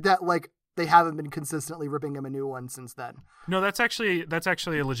weird that, like, they haven't been consistently ripping him a new one since then. No, that's actually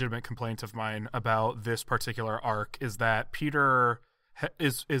a legitimate complaint of mine about this particular arc, is that Peter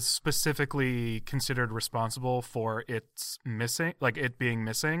is specifically considered responsible for its missing, like it being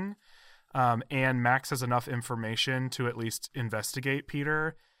missing. And Max has enough information to at least investigate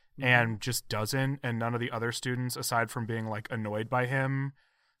Peter and just doesn't. And none of the other students, aside from being like annoyed by him,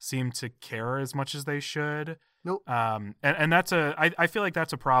 seem to care as much as they should. Nope. And that's I feel like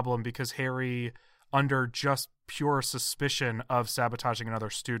that's a problem because Harry, under just pure suspicion of sabotaging another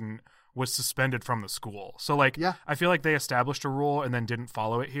student, was suspended from the school. So like, I feel like they established a rule and then didn't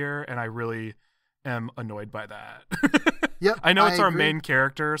follow it here. And I really am annoyed by that. Yep, I know it's our agree. main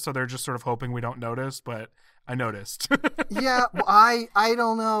character, so they're just sort of hoping we don't notice, but I noticed. Yeah, well, I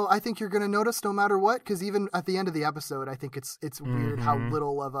don't know. I think you're going to notice no matter what, because even at the end of the episode, I think it's weird how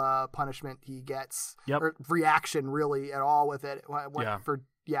little of a punishment he gets, or reaction really at all with it.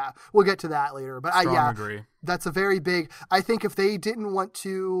 We'll get to that later. But I agree. That's a very big. I think if they didn't want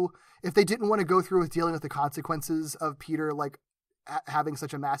to go through with dealing with the consequences of Peter, like, having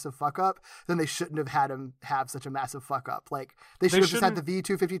such a massive fuck up, then they shouldn't have had him have such a massive fuck up. Like, they should have just had the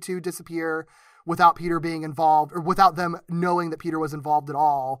V252 disappear without Peter being involved, or without them knowing that Peter was involved at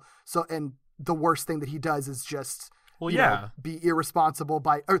all. So, and the worst thing that he does is just be irresponsible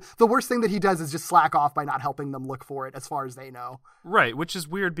or the worst thing that he does is just slack off by not helping them look for it as far as they know. Right, which is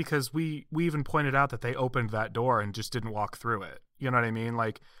weird because we even pointed out that they opened that door and just didn't walk through it. You know what I mean?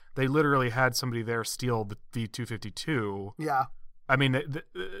 Like, they literally had somebody there steal the V252. Yeah. I mean,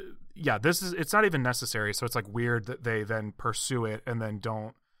 it's not even necessary, so it's like weird that they then pursue it and then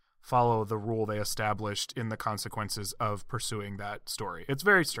don't follow the rule they established in the consequences of pursuing that story. It's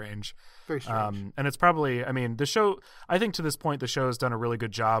very strange. Very strange. And it's probably, I mean, the show, I think to this point, the show has done a really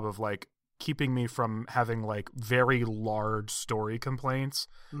good job of like keeping me from having like very large story complaints.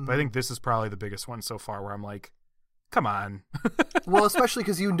 Mm-hmm. But I think this is probably the biggest one so far where I'm like, come on. Well, especially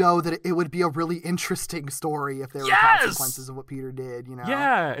because you know that it would be a really interesting story if there were consequences of what Peter did, you know?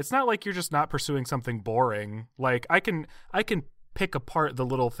 Yeah, it's not like you're just not pursuing something boring. Like, I can pick apart the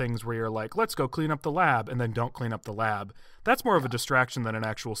little things where you're like, let's go clean up the lab, and then don't clean up the lab. That's more of a distraction than an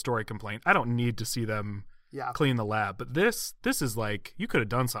actual story complaint. I don't need to see them clean the lab. But this is like, you could have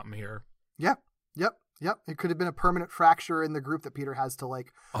done something here. Yep. It could have been a permanent fracture in the group that Peter has to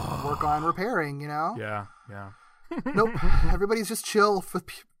like work on repairing, you know? Yeah. Nope. Everybody's just chill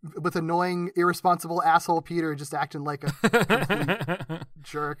with annoying, irresponsible asshole Peter just acting like a complete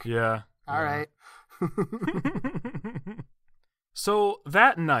jerk. Yeah. All right. So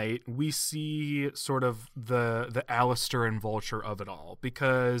that night, we see sort of the Alistair and Vulture of it all,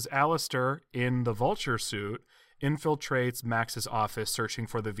 because Alistair, in the Vulture suit, infiltrates Max's office searching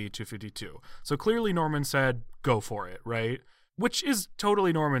for the V252. So clearly Norman said, go for it, right? Which is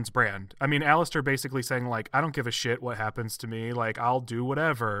totally Norman's brand. I mean, Alistair basically saying, like, I don't give a shit what happens to me. Like, I'll do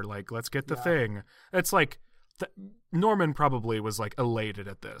whatever. Like, let's get the thing. It's like, Norman probably was, like, elated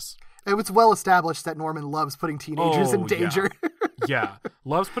at this. It was well established that Norman loves putting teenagers in danger. Yeah.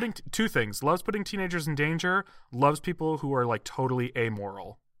 Loves putting two things. Loves putting teenagers in danger. Loves people who are, like, totally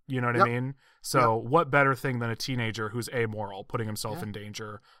amoral. You know what I mean? So what better thing than a teenager who's amoral putting himself in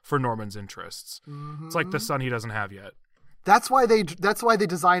danger for Norman's interests? Mm-hmm. It's like the son he doesn't have yet. That's why they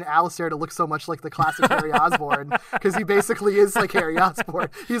designed Alistair to look so much like the classic Harry Osborn, because he basically is like Harry Osborn.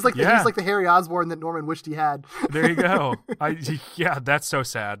 He's like the Harry Osborn that Norman wished he had. There you go. That's so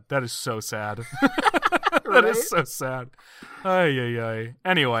sad. That is so sad. That is so sad. Ay.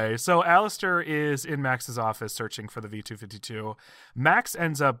 Anyway, so Alistair is in Max's office searching for the V252. Max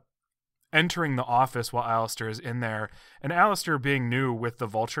ends up entering the office while Alistair is in there, and Alistair, being new with the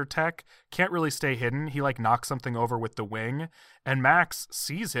Vulture tech, can't really stay hidden. He like knocks something over with the wing, and Max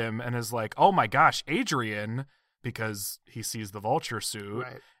sees him and is like, oh my gosh, Adrian, because he sees the Vulture suit,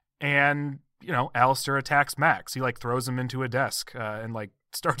 and Alistair attacks Max. He like throws him into a desk and like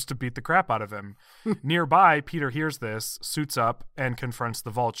starts to beat the crap out of him. Nearby, Peter hears this, suits up, and confronts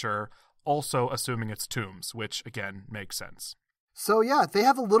the Vulture, also assuming it's Toomes, which again makes sense. So yeah, they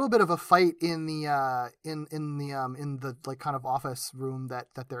have a little bit of a fight in the in the like kind of office room that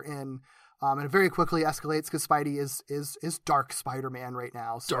they're in. And it very quickly escalates because Spidey is Dark Spider-Man right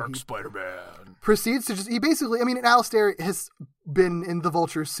now. So Dark Spider-Man proceeds to he basically, I mean, Alistair has been in the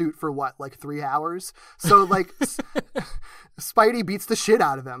Vulture suit for what, like 3 hours? So like Spidey beats the shit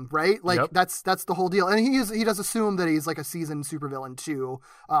out of him, right? Like that's the whole deal. And he does assume that he's like a seasoned supervillain too.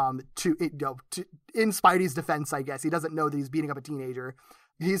 In Spidey's defense, I guess he doesn't know that he's beating up a teenager.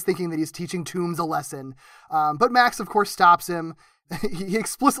 He's thinking that he's teaching Toomes a lesson. But Max, of course, stops him. He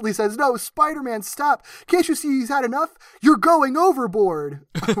explicitly says, "No, Spider-Man, stop. Can't you see he's had enough? You're going overboard."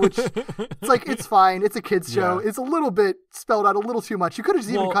 Which, it's like, it's fine. It's a kid's show. It's a little bit spelled out a little too much. You could have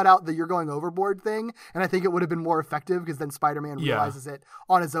just even cut out the "you're going overboard" thing, and I think it would have been more effective because then Spider-Man realizes it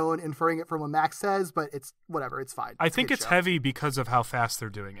on his own, inferring it from what Max says, but it's whatever. It's fine. I think it's heavy because of how fast they're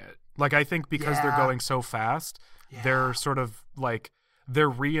doing it. Like, I think because they're going so fast, they're sort of like, they're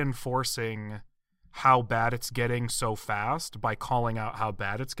reinforcing how bad it's getting so fast by calling out how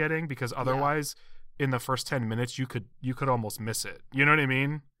bad it's getting, because otherwise in the first 10 minutes you could almost miss it. You know what I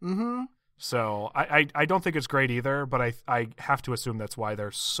mean? Mm-hmm. So I don't think it's great either, but I have to assume that's why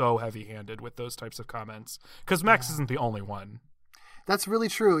they're so heavy-handed with those types of comments, because Max isn't the only one. That's really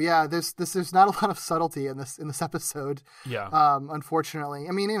true. Yeah, there's not a lot of subtlety in this episode. Yeah. Unfortunately,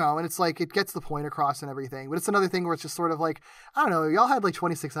 I mean, and it's like it gets the point across and everything, but it's another thing where it's just sort of like, I don't know, y'all had like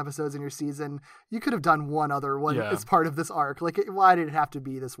 26 episodes in your season. You could have done one other one as part of this arc. Like, why did it have to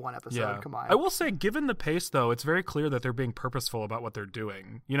be this one episode? Yeah. Come on. I will say, given the pace though, it's very clear that they're being purposeful about what they're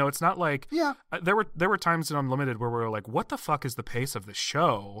doing. It's not like there were times in Unlimited where we were like, what the fuck is the pace of the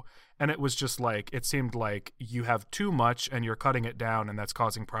show? And it was just like, it seemed like you have too much and you're cutting it down, and that's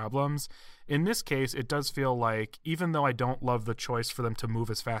causing problems. In this case, it does feel like, even though I don't love the choice for them to move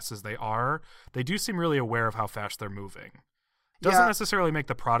as fast as they are, they do seem really aware of how fast they're moving. Doesn't necessarily make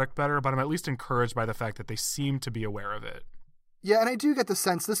the product better, but I'm at least encouraged by the fact that they seem to be aware of it. Yeah, and I do get the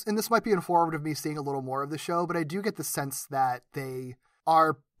sense, this might be informative of me seeing a little more of the show, but I do get the sense that they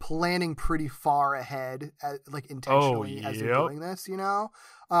are planning pretty far ahead, like intentionally as they're doing this,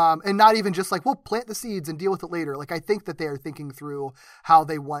 and not even just like, we'll plant the seeds and deal with it later. Like, I think that they are thinking through how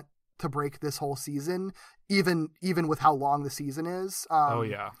they want to break this whole season, even with how long the season is.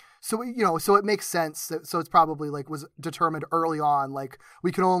 So, so it makes sense. So it's probably like was determined early on, like,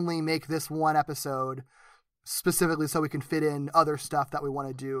 we can only make this one episode specifically so we can fit in other stuff that we want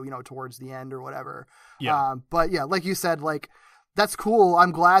to do, towards the end or whatever. Yeah. But yeah, like you said, like, that's cool.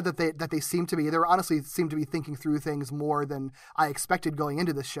 I'm glad that they seem to be. They honestly seem to be thinking through things more than I expected going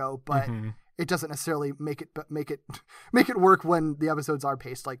into the show. But it doesn't necessarily make it work when the episodes are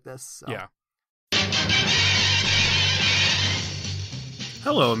paced like this. So. Yeah.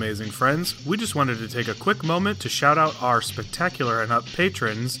 Hello, amazing friends. We just wanted to take a quick moment to shout out our spectacular and up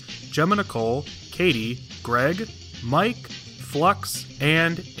patrons: Gemma Nicole, Katie, Greg, Mike, Flux,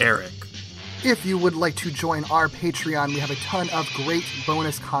 and Eric. If you would like to join our Patreon, we have a ton of great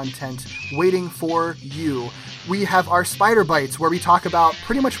bonus content waiting for you. We have our Spider Bites, where we talk about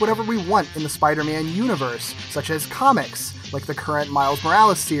pretty much whatever we want in the Spider-Man universe, such as comics, like the current Miles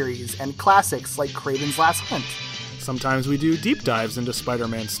Morales series, and classics like Kraven's Last Hunt. Sometimes we do deep dives into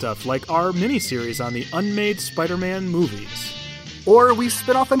Spider-Man stuff, like our mini-series on the unmade Spider-Man movies. Or we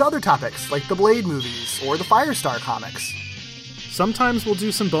spin off into other topics, like the Blade movies, or the Firestar comics. Sometimes we'll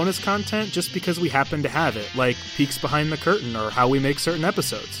do some bonus content just because we happen to have it, like peeks behind the curtain or how we make certain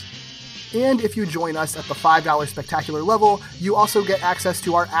episodes. And if you join us at the $5 spectacular level, you also get access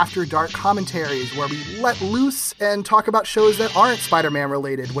to our After Dark commentaries, where we let loose and talk about shows that aren't Spider-Man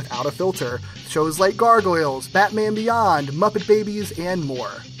related without a filter. Shows like Gargoyles, Batman Beyond, Muppet Babies, and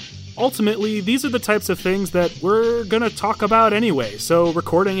more. Ultimately, these are the types of things that we're going to talk about anyway, so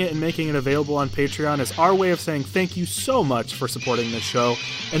recording it and making it available on Patreon is our way of saying thank you so much for supporting this show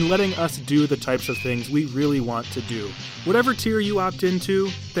and letting us do the types of things we really want to do. Whatever tier you opt into,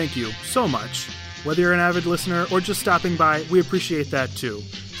 thank you so much. Whether you're an avid listener or just stopping by, we appreciate that too.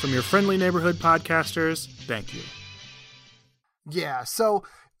 From your friendly neighborhood podcasters, thank you. Yeah, so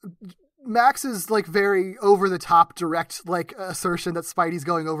Max's like very over the top direct like assertion that Spidey's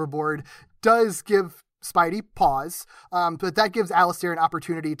going overboard does give Spidey pause, but that gives Alistair an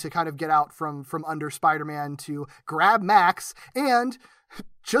opportunity to kind of get out from under Spider-Man to grab Max, and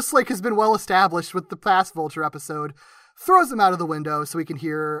just like has been well established with the past Vulture episode, throws him out of the window so we can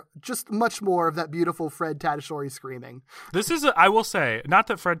hear just much more of that beautiful Fred Tatasciore screaming. This is, I will say, not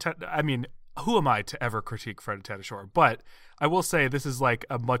that Fred, who am I to ever critique Fred Tatasciore? But I will say this is like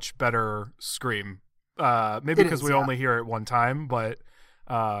a much better Scream. Maybe because we only hear it one time, but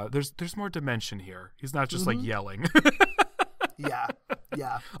there's more dimension here. He's not just like yelling. Yeah.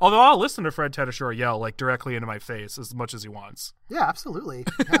 Although I'll listen to Fred Tatasciore yell like directly into my face as much as he wants. Yeah, absolutely.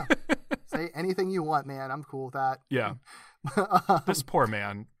 Yeah. Say anything you want, man. I'm cool with that. Yeah. This poor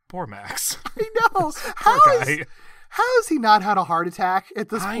man. Poor Max. I know. How has he not had a heart attack at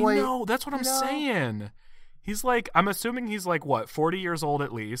this point? I know. That's what I'm saying. He's like, I'm assuming he's like, what, 40 years old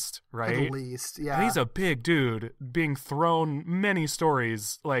at least, right? At least, yeah. And he's a big dude being thrown many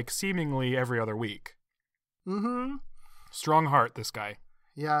stories, like seemingly every other week. Mm-hmm. Strong heart, this guy.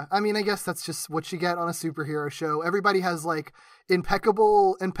 Yeah, I mean, I guess that's just what you get on a superhero show. Everybody has like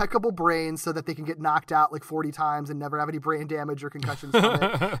impeccable brains so that they can get knocked out like 40 times and never have any brain damage or concussions from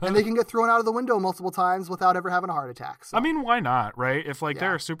it. And they can get thrown out of the window multiple times without ever having a heart attack. So. I mean, why not, right? If like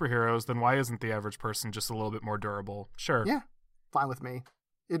there are superheroes, then why isn't the average person just a little bit more durable? Sure. Yeah, fine with me.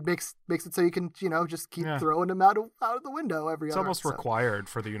 It makes it so you can, just keep throwing them out of the window every other almost episode. Required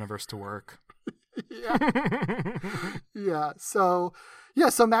for the universe to work. Yeah. So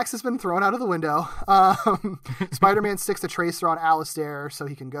Max has been thrown out of the window. Spider-Man sticks a tracer on Alistair so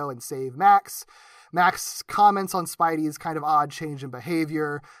he can go and save Max. Max comments on Spidey's kind of odd change in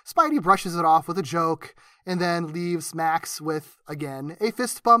behavior. Spidey brushes it off with a joke and then leaves Max with, again, a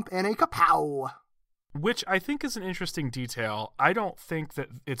fist bump and a kapow. Which I think is an interesting detail. I don't think that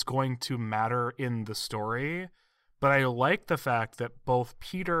it's going to matter in the story, but I like the fact that both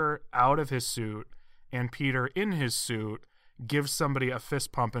Peter out of his suit and Peter in his suit gives somebody a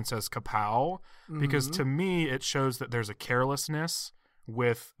fist pump and says kapow, because to me it shows that there's a carelessness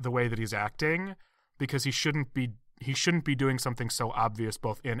with the way that he's acting, because he shouldn't be doing something so obvious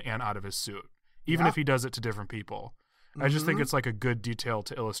both in and out of his suit, even if he does it to different people. I just think it's like a good detail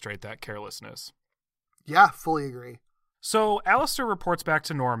to illustrate that carelessness. Yeah, fully agree. So Alistair reports back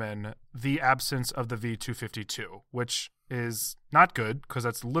to Norman the absence of the V-252, which is not good because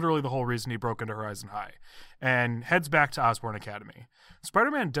that's literally the whole reason he broke into Horizon High, and heads back to Osborn Academy.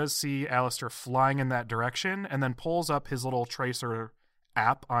 Spider-Man does see Alistair flying in that direction and then pulls up his little tracer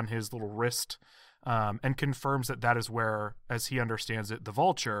app on his little wrist and confirms that is where, as he understands it, the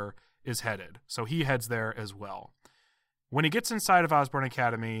Vulture is headed. So he heads there as well. When he gets inside of Osborn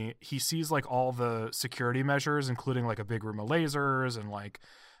Academy, he sees like all the security measures, including like a big room of lasers and like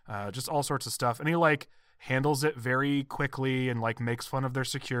just all sorts of stuff. And he like handles it very quickly and like makes fun of their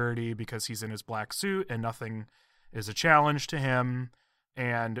security because he's in his black suit and nothing is a challenge to him.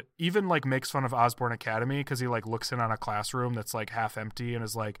 And even like makes fun of Osborn Academy because he like looks in on a classroom that's like half empty and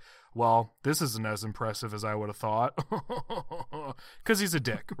is like, well, this isn't as impressive as I would have thought. Because he's a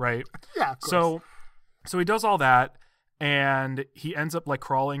dick, right? Yeah, of course. So he does all that. And he ends up like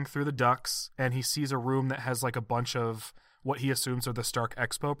crawling through the ducts, and he sees a room that has like a bunch of what he assumes are the Stark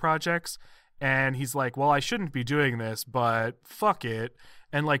Expo projects. And he's like, well, I shouldn't be doing this, but fuck it.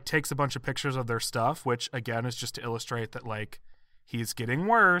 And like takes a bunch of pictures of their stuff, which again is just to illustrate that like he's getting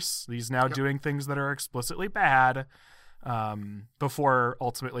worse. He's now doing things that are explicitly bad, before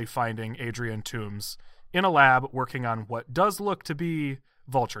ultimately finding Adrian Toomes in a lab working on what does look to be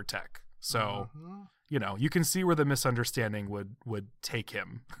Vulture tech. So... you can see where the misunderstanding would take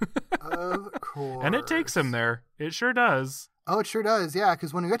him. Of course. And it takes him there. It sure does. Oh, it sure does, yeah,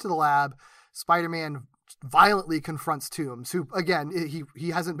 because when we get to the lab, Spider-Man violently confronts Toomes, who, again,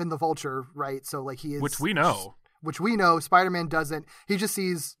 he hasn't been the Vulture, right? So, like, he is... Which we know. Which we know. Spider-Man doesn't. He just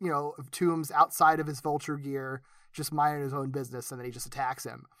sees, Toomes outside of his Vulture gear, just minding his own business, and then he just attacks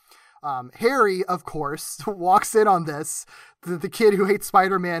him. Harry, of course, walks in on this. The kid who hates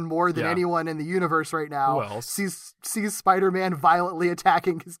Spider-Man more than anyone in the universe right now sees Spider-Man violently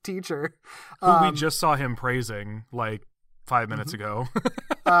attacking his teacher. Who we just saw him praising like 5 minutes ago.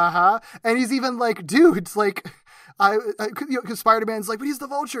 And he's even like, dude, it's like... because Spider-Man's like, but he's the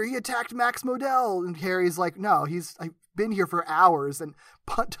Vulture. He attacked Max Modell. And Harry's like, no, I've been here for hours and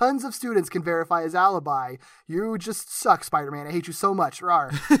tons of students can verify his alibi. You just suck, Spider-Man. I hate you so much. Rawr.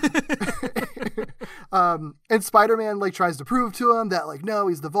 And Spider-Man like tries to prove to him that like, no,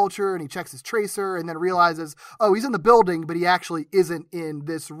 he's the Vulture, and he checks his tracer and then realizes, oh, he's in the building, but he actually isn't in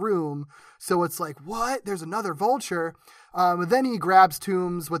this room. So it's like, what? There's another Vulture. Then he grabs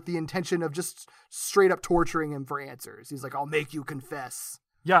Toomes with the intention of just straight up torturing him for answers. He's like, I'll make you confess.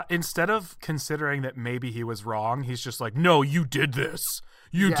 Yeah, instead of considering that maybe he was wrong, he's just like, no, you did this.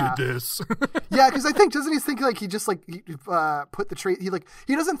 You Yeah. did this. Yeah, because I think doesn't he think like he just like put the trace?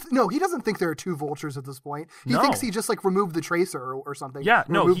 He doesn't think there are two vultures at this point. He No. thinks he just like removed the tracer or something. Yeah,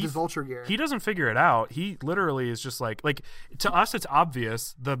 no, removed he- his vulture gear. He doesn't figure it out. He literally is just like to us it's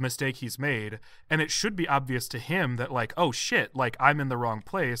obvious the mistake he's made, and it should be obvious to him that like, oh shit, like I'm in the wrong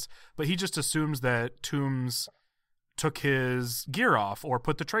place, but he just assumes that Toombs took his gear off or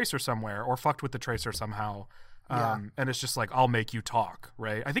put the tracer somewhere or fucked with the tracer somehow. Yeah. And it's just like, I'll make you talk,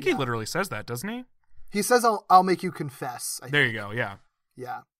 right? I think he literally says that, doesn't he? He says, "I'll make you confess." There you go. Yeah.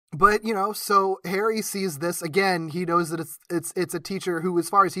 Yeah. But, so Harry sees this again. He knows that it's a teacher who, as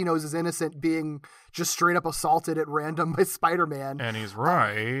far as he knows, is innocent, being just straight up assaulted at random by Spider-Man. And he's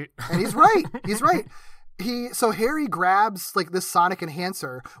right. And he's right. He's right. So Harry grabs like this sonic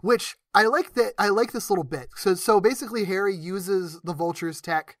enhancer, which I like this little bit. So basically Harry uses the Vulture's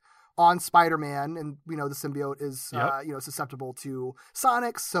tech on Spider-Man, and the symbiote is susceptible to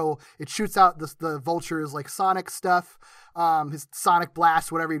sonics, so it shoots out the Vulture's like sonic stuff, his sonic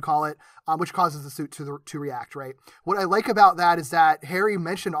blast, whatever you call it, which causes the suit to react. Right. What I like about that is that Harry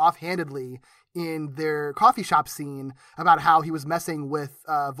mentioned offhandedly in their coffee shop scene about how he was messing with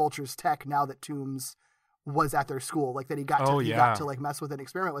Vulture's tech now that Toombs was at their school, like that he got to like mess with it and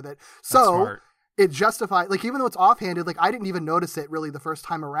experiment with it. So smart. It justified, like, even though it's offhanded, like I didn't even notice it really the first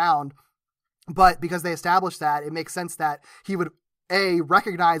time around, but because they established that, it makes sense that he would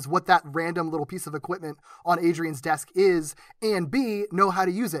recognize what that random little piece of equipment on Adrian's desk is, and B, know how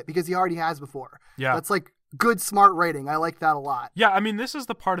to use it because he already has before. Yeah. That's like good, smart writing. I like that a lot. Yeah, I mean, this is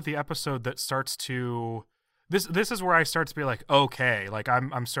the part of the episode that starts to this is where I start to be like, okay, like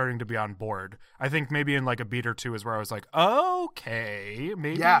I'm starting to be on board. I think maybe in like a beat or two is where I was like, okay,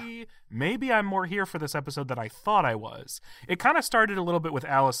 maybe I'm more here for this episode than I thought I was. It kind of started a little bit with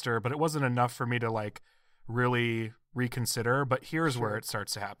Alistair, but it wasn't enough for me to like really reconsider. But here's where it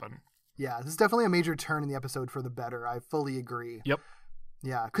starts to happen. Yeah, this is definitely a major turn in the episode for the better. I fully agree. Yep.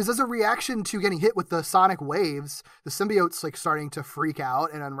 Yeah, because as a reaction to getting hit with the sonic waves, the symbiote's like starting to freak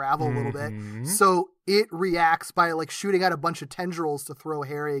out and unravel a little bit. So it reacts by like shooting out a bunch of tendrils to throw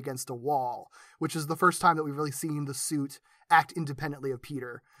Harry against a wall, which is the first time that we've really seen the suit act independently of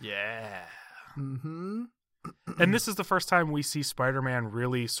Peter. Yeah. Mm-hmm. And this is the first time we see Spider-Man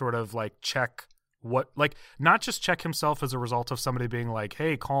really sort of like check not just check himself as a result of somebody being like,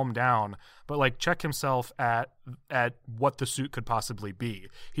 hey, calm down, but like check himself at what the suit could possibly be.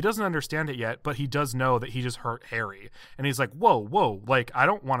 He doesn't understand it yet, but he does know that he just hurt Harry. And he's like, whoa, like, I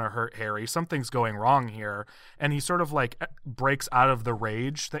don't want to hurt Harry. Something's going wrong here. And he sort of like breaks out of the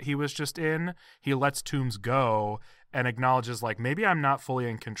rage that he was just in. He lets Toombs go and acknowledges like, maybe I'm not fully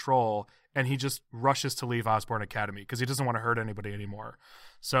in control. And he just rushes to leave Osborn Academy because he doesn't want to hurt anybody anymore.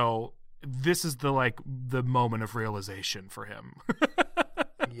 So this is the moment of realization for him.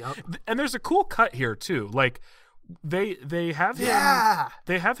 Yep. And there's a cool cut here too. Like they have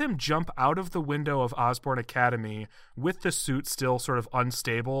him jump out of the window of Osborn Academy with the suit still sort of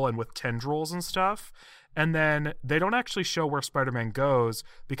unstable and with tendrils and stuff. And then they don't actually show where Spider-Man goes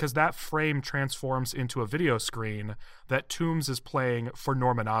because that frame transforms into a video screen that Toombs is playing for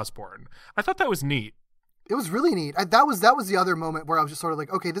Norman Osborn. I thought that was neat. It was really neat. That was the other moment where I was just sort of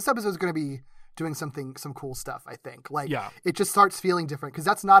like, okay, this episode is going to be doing some cool stuff, I think. Like, it just starts feeling different because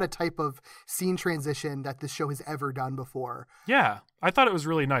that's not a type of scene transition that this show has ever done before. Yeah, I thought it was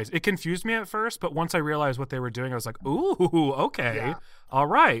really nice. It confused me at first, but once I realized what they were doing, I was like, ooh, okay, all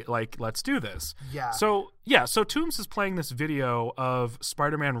right, like, let's do this. Yeah. So Toombs is playing this video of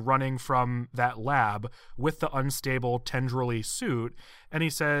Spider-Man running from that lab with the unstable tendrily suit, and he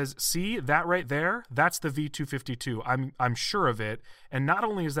says, see, that right there, that's the V-252. I'm sure of it, and not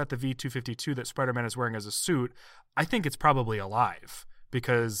only is that the V-252 that Spider-Man is wearing as a suit, I think it's probably alive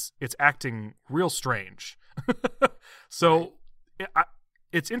because it's acting real strange. So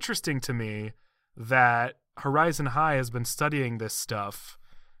it's interesting to me that Horizon High has been studying this stuff,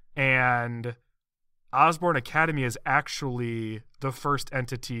 and Osborn Academy is actually the first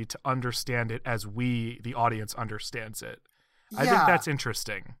entity to understand it as we, the audience, understands it. I think that's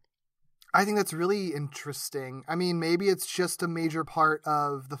interesting. I think that's really interesting. I mean, maybe it's just a major part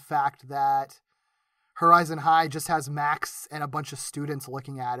of the fact that Horizon High just has Max and a bunch of students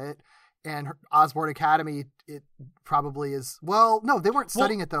looking at it. And Osborn Academy, it probably is. Well, no, they weren't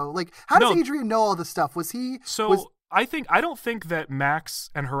studying it though. Like, how does Adrian know all this stuff? Was he? So I don't think that Max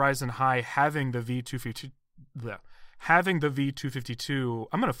and Horizon High having the V-252,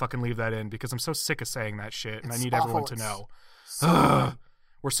 I'm gonna fucking leave that in because I'm so sick of saying that shit, and I need everyone to know.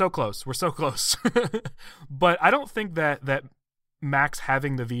 We're so close. But I don't think that Max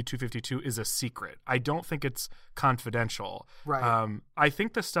having the V252 is a secret. I don't think it's confidential. Right. I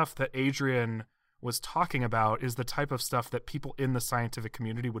think the stuff that Adrian was talking about is the type of stuff that people in the scientific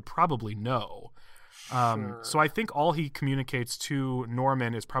community would probably know. Sure. So I think all he communicates to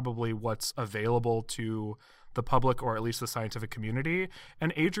Norman is probably what's available to the public or at least the scientific community.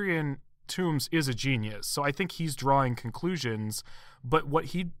 And Adrian Toomes is a genius. So I think he's drawing conclusions, but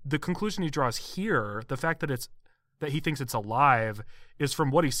the conclusion he draws here, the fact that he thinks it's alive, is from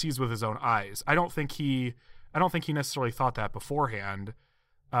what he sees with his own eyes. I don't think he necessarily thought that beforehand.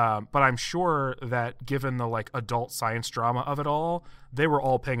 But I'm sure that given the like adult science drama of it all, they were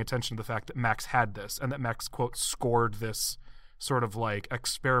all paying attention to the fact that Max had this and that Max, quote, scored this sort of like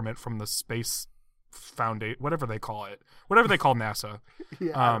experiment from the Space Foundation, whatever they call NASA.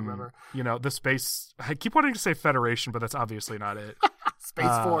 Yeah, I remember. The space, I keep wanting to say Federation, but that's obviously not it.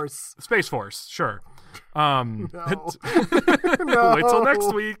 Space Force, sure. No. No. Wait till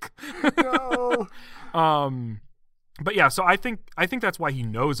next week. No. But yeah, so I think that's why he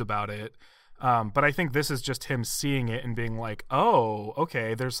knows about it. But I think this is just him seeing it and being like, oh,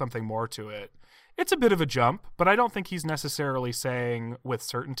 okay, there's something more to it. It's a bit of a jump, but I don't think he's necessarily saying with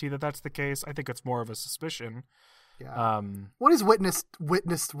certainty that that's the case. I think it's more of a suspicion. Yeah. What has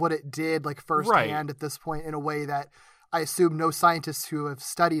witnessed what it did like firsthand at this point in a way that I assume no scientists who have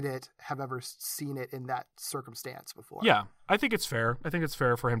studied it have ever seen it in that circumstance before. Yeah, I think it's fair. I think it's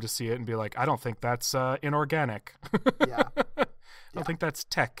fair for him to see it and be like, I don't think that's inorganic. Yeah. I don't think that's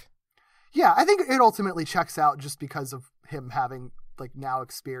tech. Yeah, I think it ultimately checks out just because of him having like now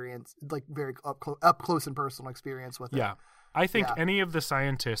experience, like very up close and personal experience with it. Yeah. I think any of the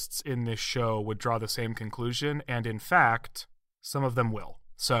scientists in this show would draw the same conclusion, and in fact, some of them will.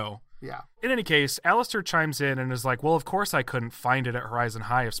 So, yeah. In any case, Alistair chimes in and is like, well, of course I couldn't find it at Horizon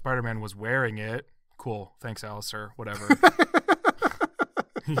High if Spider-Man was wearing it. Cool. Thanks, Alistair. Whatever.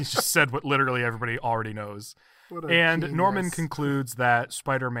 He just said what literally everybody already knows. And genius. Norman concludes that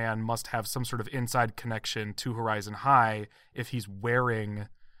Spider-Man must have some sort of inside connection to Horizon High if he's wearing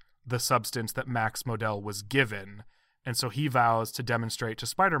the substance that Max Modell was given. And so he vows to demonstrate to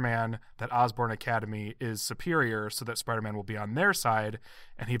Spider-Man that Osborn Academy is superior so that Spider-Man will be on their side,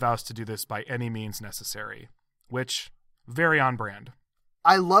 and he vows to do this by any means necessary, which, very on brand.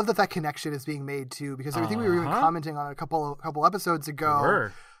 I love that connection is being made, too, because everything we were even commenting on a couple episodes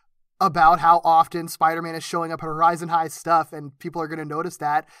ago about how often Spider-Man is showing up at Horizon High stuff, and people are going to notice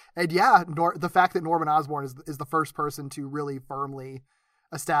that. And yeah, the fact that Norman Osborn is the first person to really firmly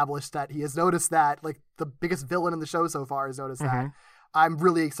establish that he has noticed that, like the biggest villain in the show so far has noticed that. I'm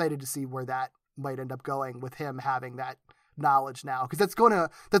really excited to see where that might end up going with him having that knowledge now, because that's going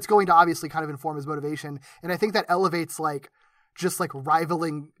to obviously kind of inform his motivation. And I think that elevates just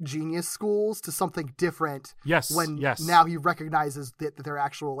rivaling genius schools to something different. Yes. Now he recognizes that there are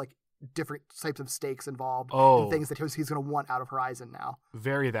actual different types of stakes involved and things that he's going to want out of Horizon now.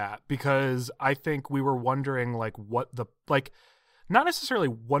 Very that, because I think we were wondering not necessarily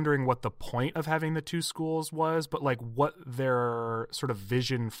wondering what the point of having the two schools was, but what their sort of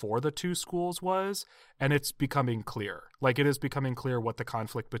vision for the two schools was. And it's becoming clear. It is becoming clear what the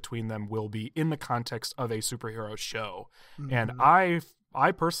conflict between them will be in the context of a superhero show. Mm-hmm. And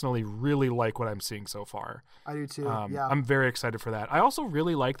I personally really like what I'm seeing so far. I do too. Yeah. I'm very excited for that. I also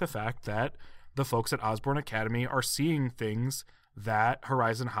really like the fact that the folks at Osborn Academy are seeing things that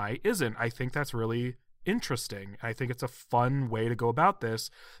Horizon High isn't. I think that's really interesting. I think it's a fun way to go about this,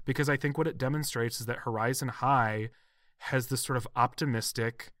 because I think what it demonstrates is that Horizon High has this sort of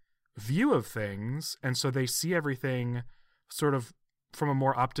optimistic view of things, and so they see everything sort of from a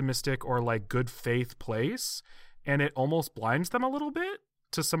more optimistic or good faith place, and it almost blinds them a little bit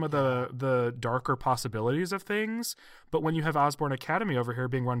to some of the darker possibilities of things. But when you have Osborn Academy over here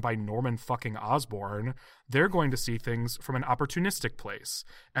being run by Norman fucking Osborn, they're going to see things from an opportunistic place.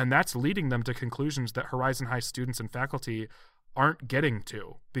 And that's leading them to conclusions that Horizon High students and faculty aren't getting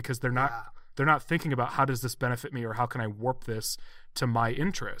to, because they're not thinking about how does this benefit me or how can I warp this to my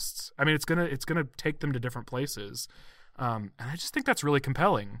interests. I mean, it's gonna take them to different places. And I just think that's really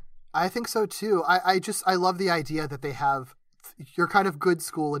compelling. I think so too. I love the idea that they have your kind of good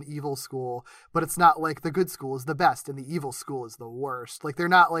school and evil school, but it's not the good school is the best and the evil school is the worst. They're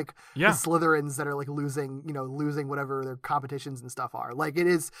not the Slytherins that are losing whatever their competitions and stuff are. It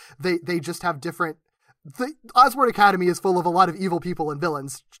is, they just have different. The Osborn Academy is full of a lot of evil people and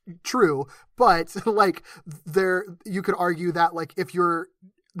villains, true, but you could argue that if you're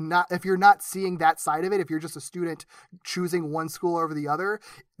not seeing that side of it, if you're just a student choosing one school over the other,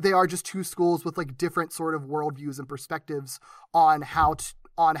 they are just two schools with different sort of worldviews and perspectives on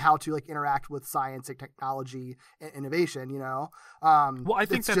on how to like interact with science and technology and innovation, Well, I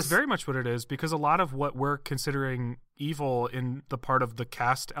think that's just very much what it is, because a lot of what we're considering evil in the part of the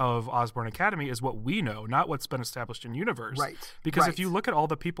cast of Osborn Academy is what we know, not what's been established in universe. Right. Because Right. if you look at all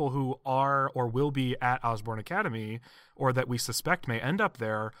the people who are or will be at Osborn Academy, or that we suspect may end up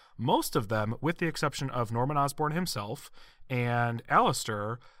there, most of them, with the exception of Norman Osborn himself and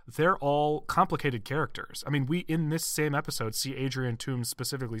Alistair, they're all complicated characters. I mean, we in this same episode see Adrian Toomes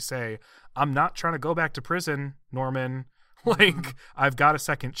specifically say, "I'm not trying to go back to prison, Norman. Like, I've got a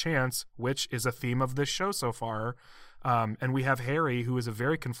second chance," which is a theme of this show so far. And we have Harry, who is a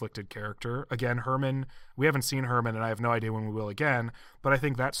very conflicted character. Again, Herman, we haven't seen Herman, and I have no idea when we will again, but I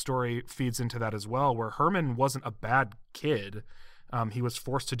think that story feeds into that as well, where Herman wasn't a bad kid. He was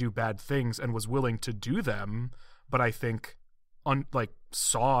forced to do bad things and was willing to do them, but I think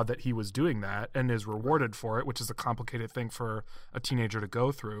saw that he was doing that and is rewarded for it, which is a complicated thing for a teenager to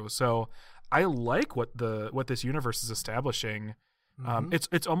go through. So I like what this universe is establishing.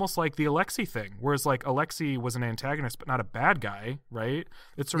 It's almost like the Alexei thing, whereas like Alexei was an antagonist but not a bad guy, right?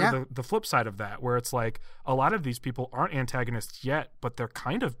 It's sort of the flip side of that, where it's like a lot of these people aren't antagonists yet, but they're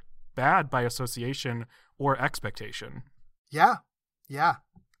kind of bad by association or expectation. Yeah.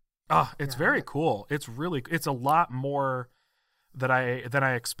 It's very cool. It's a lot more than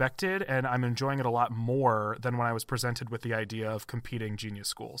I expected, and I'm enjoying it a lot more than when I was presented with the idea of competing genius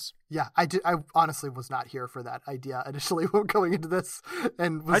schools. Yeah, I honestly was not here for that idea initially going into this,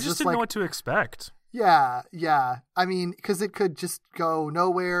 and was I just didn't know what to expect. Yeah. I mean, because it could just go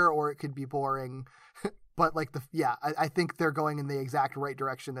nowhere or it could be boring. But like I think they're going in the exact right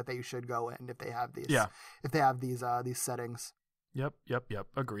direction that they should go in if they have these. Yeah. If they have these settings. Yep.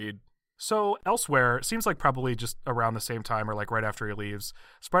 Agreed. So elsewhere, it seems like probably just around the same time or like right after he leaves,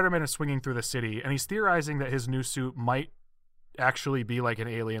 Spider-Man is swinging through the city, and he's theorizing that his new suit might actually be like an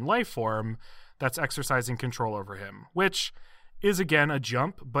alien life form that's exercising control over him, which is again a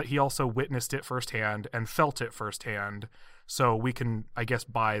jump, but he also witnessed it firsthand and felt it firsthand. So we can, I guess,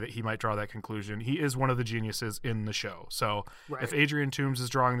 buy that he might draw that conclusion. He is one of the geniuses in the show. So if Adrian Toomes is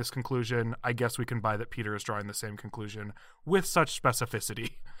drawing this conclusion, I guess we can buy that Peter is drawing the same conclusion with such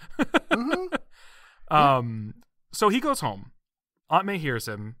specificity. So he goes home. Aunt May hears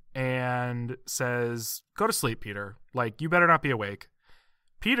him and says, "Go to sleep, Peter. Like, you better not be awake."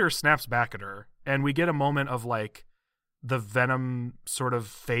 Peter snaps back at her, and we get a moment of like the Venom sort of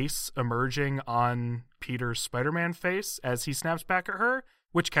face emerging on Peter's Spider-Man face as he snaps back at her,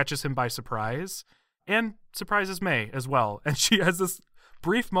 which catches him by surprise and surprises May as well. And she has this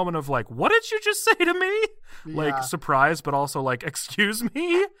brief moment of like, "What did you just say to me?" Like surprise, but also like, "Excuse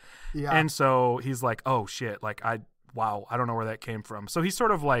me?" Yeah. And so he's like, "Oh shit. Like I don't know where that came from." So he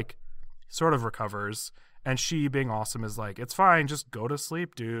sort of recovers, and she, being awesome, is like, "It's fine. Just go to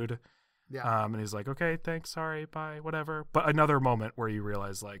sleep, dude." Yeah. And he's like, "Okay, thanks, sorry, bye, whatever." But another moment where you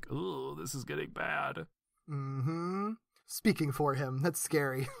realize like, "Ooh, this is getting bad." Mm-hmm. Speaking for him. That's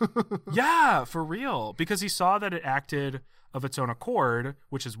scary. Yeah, for real. Because he saw that it acted of its own accord,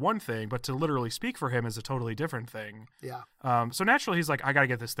 which is one thing, but to literally speak for him is a totally different thing. Yeah. So naturally he's like, "I got to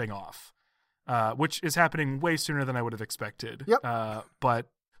get this thing off," which is happening way sooner than I would have expected. Yep.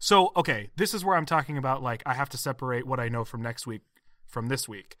 So, okay, this is where I'm talking about, like, I have to separate what I know from next week from this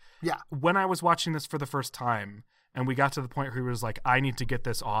week. Yeah. When I was watching this for the first time and we got to the point where he was like, "I need to get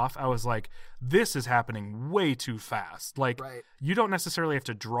this off," I was like, this is happening way too fast. Like, You don't necessarily have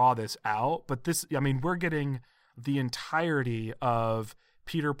to draw this out, but we're getting the entirety of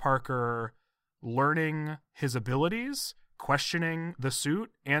Peter Parker learning his abilities, questioning the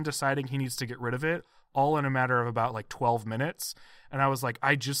suit, and deciding he needs to get rid of it, all in a matter of about like 12 minutes. And I was like,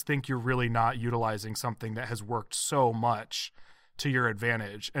 I just think you're really not utilizing something that has worked so much to your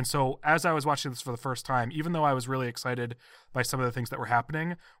advantage. And so as I was watching this for the first time, even though I was really excited by some of the things that were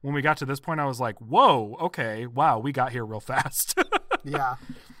happening, when we got to this point, I was like, whoa, okay, wow, we got here real fast. Yeah.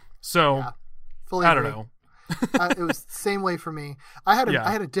 So Fully I agree. don't know. It was the same way for me. I had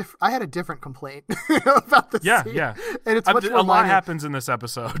a different complaint about the scene. Yeah. And it's much more a lot minor. happens in this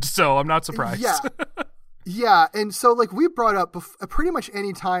episode, so I'm not surprised. Yeah, and so like we brought up pretty much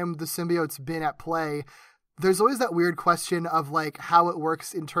any time the symbiote's been at play, there's always that weird question of like how it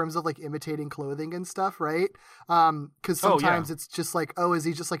works in terms of like imitating clothing and stuff, right? Because sometimes it's just like, oh, is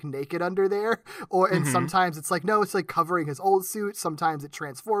he just like naked under there? And sometimes it's like, no, it's like covering his old suit. Sometimes it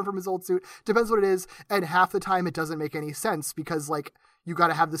transformed from his old suit. Depends what it is. And half the time it doesn't make any sense because like you got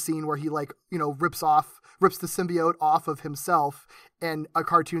to have the scene where he like, rips the symbiote off of himself, and a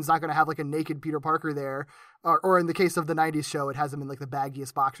cartoon's not going to have like a naked Peter Parker there. Or in the case of the 90s show, it has him in like the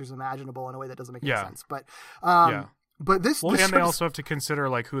baggiest boxers imaginable in a way that doesn't make any sense. But But this Well, this and they shows- also have to consider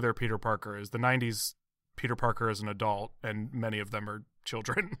like who their Peter Parker is. The 90s Peter Parker is an adult, and many of them are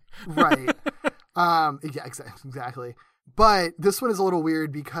children. right. Yeah, exactly. But this one is a little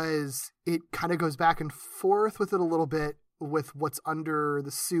weird because it kind of goes back and forth with it a little bit with what's under the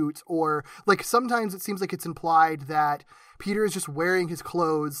suit, or like sometimes it seems like it's implied that Peter is just wearing his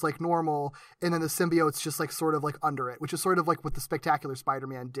clothes like normal, and then the symbiote's just like sort of like under it, which is sort of like what the Spectacular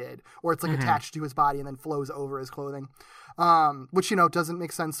Spider-Man did, or it's like attached to his body and then flows over his clothing, which, you know, doesn't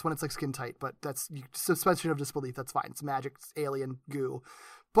make sense when it's like skin tight, but that's suspension of disbelief. That's fine. It's magic, it's alien goo.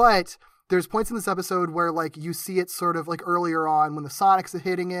 But there's points in this episode where like you see it sort of like earlier on when the Sonic's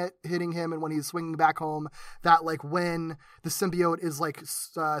hitting him, and when he's swinging back home, that like when the symbiote is like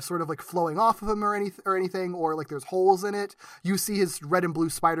sort of like flowing off of him or anything, or like there's holes in it, you see his red and blue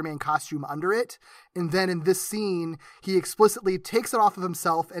Spider-Man costume under it. And then in this scene, he explicitly takes it off of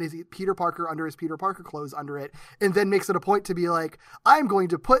himself and his Peter Parker under his Peter Parker clothes under it, and then makes it a point to be like, I'm going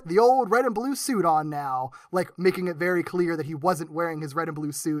to put the old red and blue suit on now, like making it very clear that he wasn't wearing his red and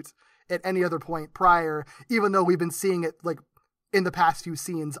blue suit at any other point prior, even though we've been seeing it like in the past few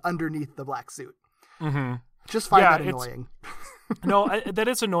scenes underneath the black suit. Mm-hmm. Just find that annoying. No, that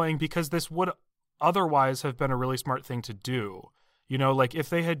is annoying because this would otherwise have been a really smart thing to do. You know, like if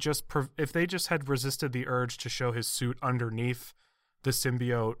they just had resisted the urge to show his suit underneath the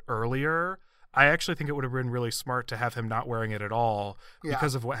symbiote earlier, I actually think it would have been really smart to have him not wearing it at all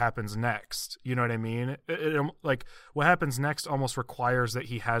because of what happens next. You know what I mean? Like what happens next almost requires that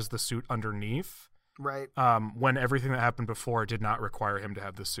he has the suit underneath. Right. When everything that happened before did not require him to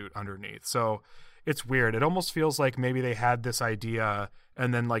have the suit underneath. So it's weird. It almost feels like maybe they had this idea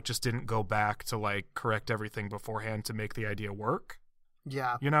and then like just didn't go back to like correct everything beforehand to make the idea work.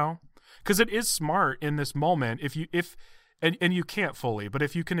 Yeah. You know? Because it is smart in this moment and you can't fully, but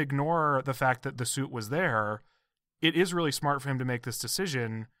if you can ignore the fact that the suit was there, it is really smart for him to make this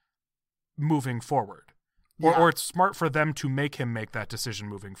decision moving forward. Yeah. Or it's smart for them to make him make that decision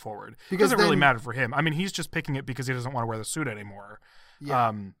moving forward. It Because doesn't really then- matter for him. I mean, he's just picking it because he doesn't want to wear the suit anymore.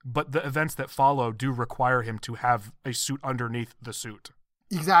 Yeah. But the events that follow do require him to have a suit underneath the suit.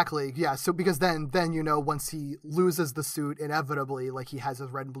 Exactly. Yeah. So because then you know, once he loses the suit, inevitably, like he has his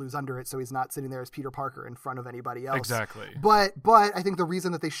red and blues under it, so he's not sitting there as Peter Parker in front of anybody else. Exactly. But I think the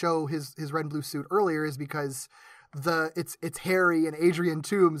reason that they show his red and blue suit earlier is because it's Harry and Adrian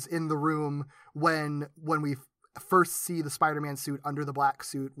Toomes in the room when we first see the Spider-Man suit under the black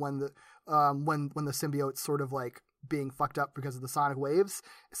suit, when the symbiote's sort of like being fucked up because of the sonic waves.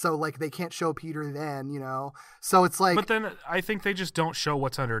 So like they can't show Peter then, you know. So it's like, but then I think they just don't show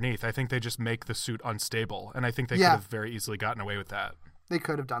what's underneath. I think they just make the suit unstable, and I think they could have very easily gotten away with that. They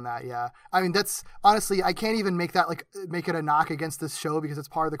could have done that, yeah. I mean, that's honestly, I can't even make it a knock against this show because it's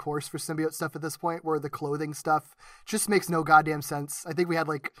par of the course for symbiote stuff at this point, where the clothing stuff just makes no goddamn sense. I think we had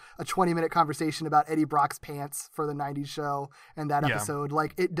like a 20-minute conversation about Eddie Brock's pants for the 90s show and that episode.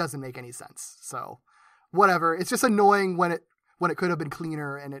 Like, it doesn't make any sense. So, whatever. It's just annoying when it could have been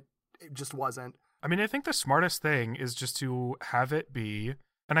cleaner and it just wasn't. I mean, I think the smartest thing is just to have it be,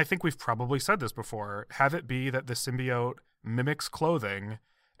 and I think we've probably said this before, have it be that the symbiote mimics clothing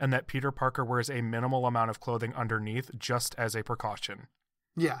and that Peter Parker wears a minimal amount of clothing underneath just as a precaution.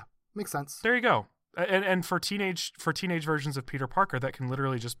 Yeah, makes sense. There you go. And for teenage versions of Peter Parker, that can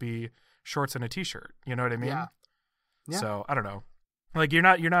literally just be shorts and a t-shirt. You know what I mean? Yeah. So I don't know. Like you're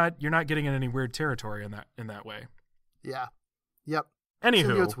not getting in any weird territory in that way. Yeah. Yep.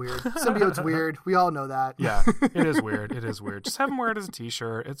 Anywho, Symbiote's weird. We all know that. Yeah, it is weird. It is weird. Just have him wear it as a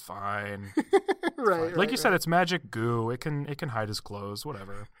t-shirt. It's fine. Right. Like you said, it's magic goo. It can hide his clothes,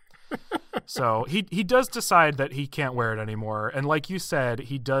 whatever. So he does decide that he can't wear it anymore. And like you said,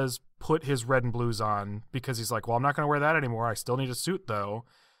 he does put his red and blues on because he's like, well, I'm not going to wear that anymore. I still need a suit though.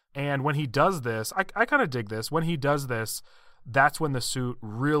 And when he does this, I kind of dig this. When he does this, that's when the suit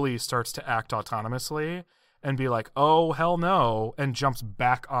really starts to act autonomously and be like, oh, hell no, and jumps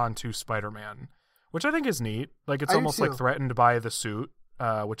back onto Spider-Man, which I think is neat. Like, it's almost like threatened by the suit,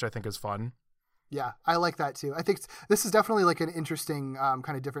 which I think is fun. Yeah, I like that too. I think this is definitely like an interesting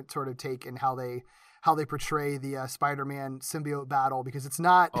kind of different sort of take in how they portray the Spider-Man symbiote battle, because it's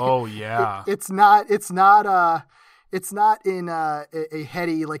not. Oh yeah, it's not in a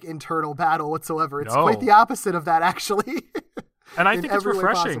heady like internal battle whatsoever. It's quite the opposite of that, actually. And I think it's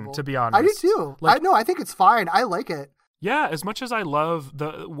refreshing, to be honest. I do too. I think it's fine. I like it. Yeah, as much as I love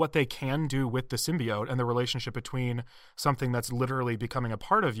what they can do with the symbiote and the relationship between something that's literally becoming a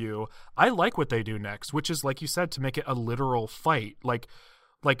part of you, I like what they do next, which is, like you said, to make it a literal fight. Like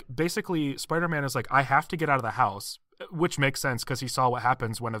basically Spider-Man is like, I have to get out of the house, which makes sense because he saw what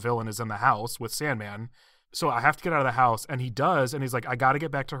happens when a villain is in the house with Sandman. so I have to get out of the house. And he does. And he's like, I got to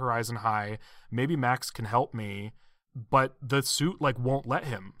get back to Horizon High. Maybe Max can help me. But the suit like won't let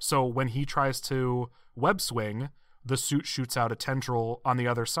him. So when he tries to web swing, the suit shoots out a tendril on the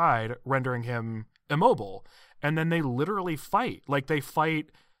other side, rendering him immobile. And then they literally fight. Like they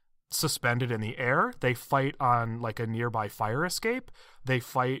fight suspended in the air. They fight on like a nearby fire escape. They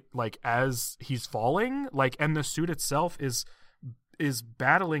fight like as he's falling. Like, and the suit itself is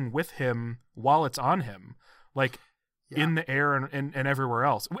battling with him while it's on him. Like in the air and everywhere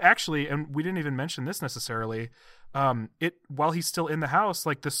else. Actually, and we didn't even mention this necessarily. While he's still in the house,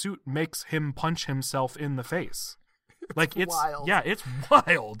 like the suit makes him punch himself in the face. Like it's wild. Yeah, it's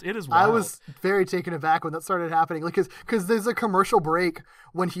wild. It is wild. I was very taken aback when that started happening. Like, cause there's a commercial break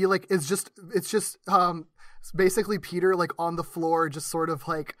when he like it's just basically Peter like on the floor, just sort of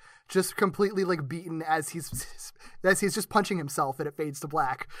like just completely like beaten as he's just punching himself, and it fades to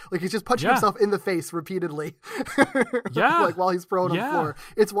black. Like he's just punching himself in the face repeatedly. Like while he's prone on the floor.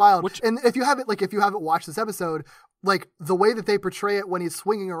 It's wild. And if you haven't watched this episode, like the way that they portray it when he's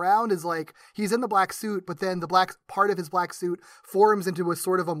swinging around is like he's in the black suit, but then the black part of his black suit forms into a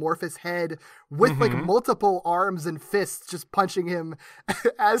sort of amorphous head with like multiple arms and fists just punching him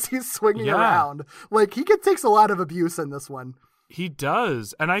as he's swinging around. Like he takes a lot of abuse in this one. He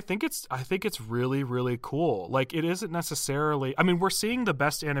does. And I think it's really, really cool. Like it isn't necessarily, I mean, we're seeing the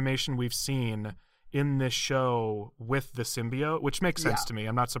best animation we've seen in this show with the symbiote, which makes sense to me.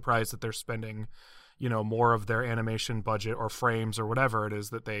 I'm not surprised that they're spending, more of their animation budget or frames or whatever it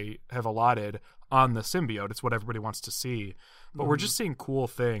is that they have allotted on the symbiote. It's what everybody wants to see. But we're just seeing cool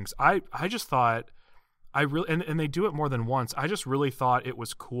things. I just thought and they do it more than once. I just really thought it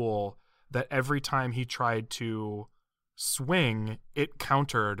was cool that every time he tried to swing, it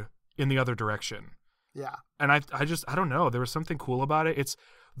countered in the other direction. Yeah. And I don't know. There was something cool about it. It's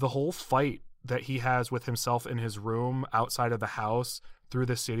the whole fight that he has with himself in his room outside of the house through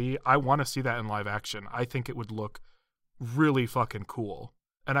the city. I want to see that in live action. I think it would look really fucking cool.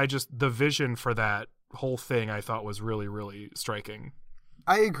 And the vision for that whole thing I thought was really, really striking.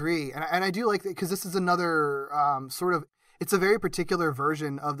 I agree. And I do like that because this is another it's a very particular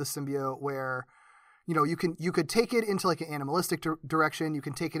version of the symbiote where, you could take it into like an animalistic direction. You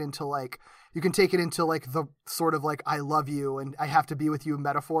can take it into like the sort of like I love you and I have to be with you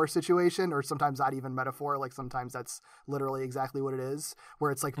metaphor situation, or sometimes not even metaphor. Like sometimes that's literally exactly what it is,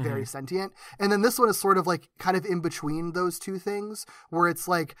 where it's like very sentient. And then this one is sort of like kind of in between those two things, where it's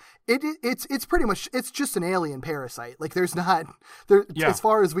like it's pretty much it's just an alien parasite. Like there's not there as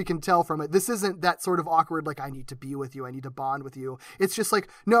far as we can tell from it. This isn't that sort of awkward like I need to be with you, I need to bond with you. It's just like,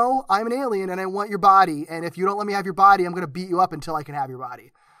 no, I'm an alien and I want your body, and if you don't let me have your body, I'm going to beat you up until I can have your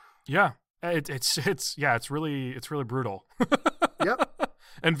body. Yeah. It's really brutal. Yep.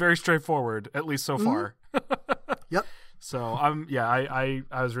 And very straightforward, at least so far. Yep. So I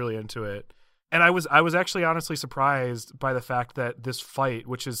was really into it. And I was actually honestly surprised by the fact that this fight,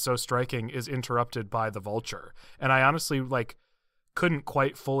 which is so striking, is interrupted by the Vulture. And I honestly couldn't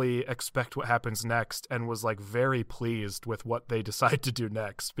quite fully expect what happens next, and was very pleased with what they decide to do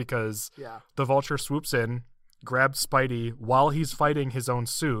next, because the Vulture swoops in, grabs Spidey while he's fighting his own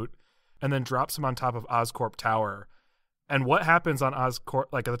suit, and then drops him on top of Oscorp Tower. And what happens on Oscorp,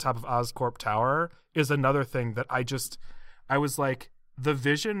 at the top of Oscorp Tower, is another thing that I was like, the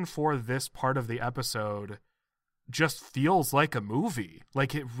vision for this part of the episode just feels like a movie.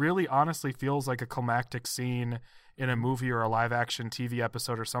 Like it really honestly feels like a climactic scene in a movie or a live action TV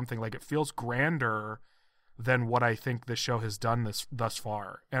episode or something. Like it feels grander than what I think the show has done thus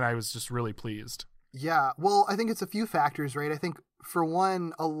far. And I was just really pleased. Yeah, well, I think it's a few factors, right? I think, for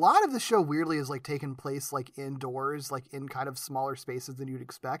one, a lot of the show weirdly is taking place indoors, in kind of smaller spaces than you'd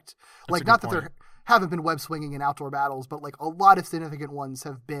expect. Not that there haven't been web swinging and outdoor battles, but a lot of significant ones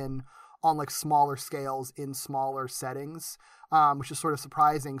have been on smaller scales in smaller settings, which is sort of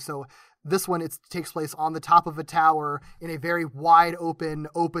surprising. So this one, it takes place on the top of a tower in a very wide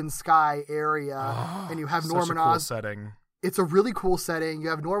open sky area, and you have Norman Osborn setting. It's a really cool setting. You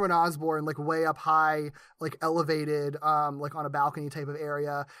have Norman Osborn way up high, elevated, on a balcony type of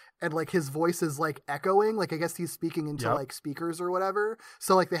area, and his voice is echoing. I guess he's speaking into speakers or whatever.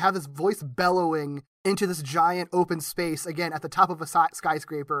 So they have this voice bellowing into this giant open space, again at the top of a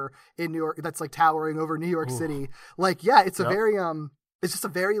skyscraper in New York that's towering over New York City. It's a very it's just a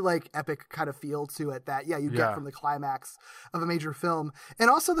very epic kind of feel to it that you get from the climax of a major film,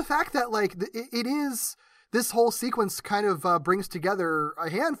 and also the fact that it is. This whole sequence kind of brings together a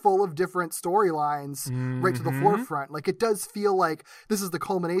handful of different storylines right to the forefront. It does feel like this is the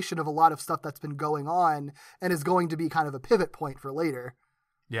culmination of a lot of stuff that's been going on and is going to be kind of a pivot point for later.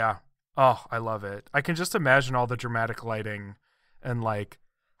 Yeah. Oh, I love it. I can just imagine all the dramatic lighting and like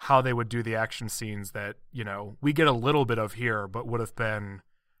how they would do the action scenes that, you know, we get a little bit of here, but would have been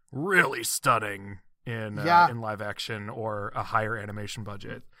really stunning in live action or a higher animation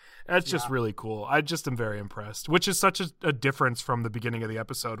budget. That's just really cool. I just am very impressed, which is such a difference from the beginning of the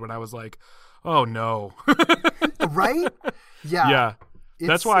episode when I was like, oh no. Right? Yeah. Yeah.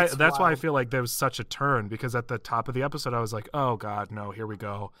 That's why I feel like there was such a turn, because at the top of the episode I was like, oh God, no, here we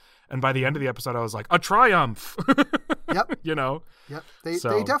go. And by the end of the episode I was like, a triumph. Yep. You know? Yep.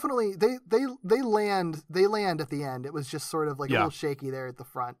 They definitely they land at the end. It was just sort of like a little shaky there at the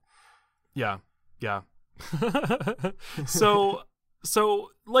front. Yeah. Yeah. So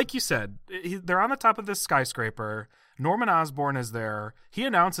like you said, they're on the top of this skyscraper. Norman Osborn is there. He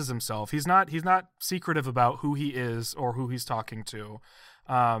announces himself. He's not secretive about who he is or who he's talking to.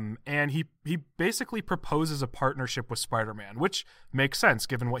 And he basically proposes a partnership with Spider-Man, which makes sense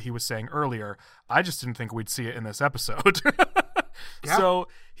given what he was saying earlier. I just didn't think we'd see it in this episode. Yeah. So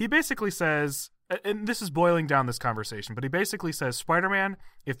he basically says, and this is boiling down this conversation, but he basically says, Spider-Man,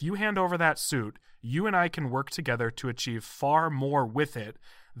 if you hand over that suit, you and I can work together to achieve far more with it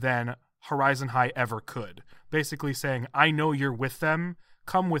than Horizon High ever could. Basically saying, I know you're with them.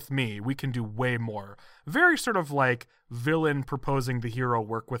 Come with me. We can do way more. Very sort of like villain proposing the hero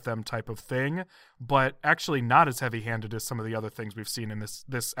work with them type of thing, but actually not as heavy-handed as some of the other things we've seen in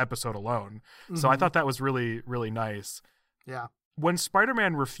this episode alone. Mm-hmm. So I thought that was really, really nice. Yeah. When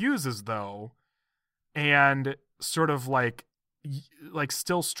Spider-Man refuses, though, and sort of like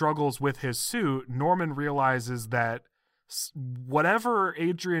still struggles with his suit, Norman realizes that whatever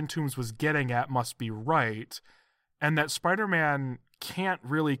Adrian Toomes was getting at must be right, and that Spider-Man can't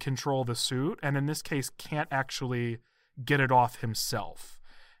really control the suit, and in this case can't actually get it off himself.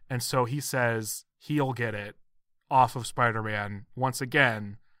 And so he says he'll get it off of Spider-Man once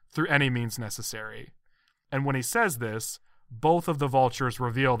again through any means necessary. And when he says this, both of the Vultures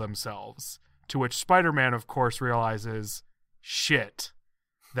reveal themselves, to which Spider-Man, of course, realizes, shit,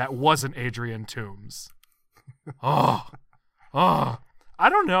 that wasn't Adrian Toomes. I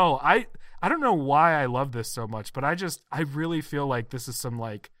don't know. I don't know why I love this so much, but I really feel like this is some,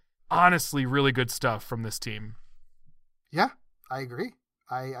 like, honestly really good stuff from this team. Yeah, I agree.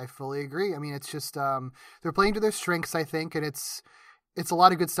 I fully agree. I mean, it's just they're playing to their strengths, I think, and it's a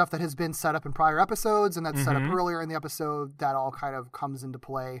lot of good stuff that has been set up in prior episodes and that's set up earlier in the episode that all kind of comes into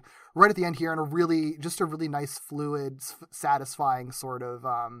play right at the end here in a really nice, fluid, satisfying sort of,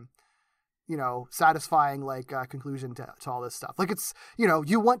 satisfying conclusion to all this stuff. Like it's,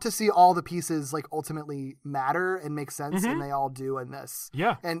 you want to see all the pieces like ultimately matter and make sense, and they all do in this.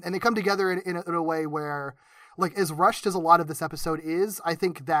 Yeah. And they come together in a way where, like, as rushed as a lot of this episode is, I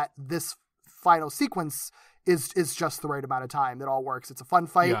think that this final sequence is just the right amount of time. It all works. It's a fun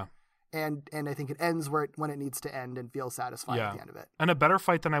fight, and I think it ends when it needs to end and feels satisfying at the end of it. And a better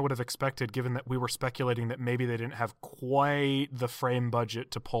fight than I would have expected, given that we were speculating that maybe they didn't have quite the frame budget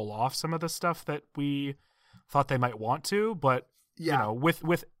to pull off some of the stuff that we thought they might want to. But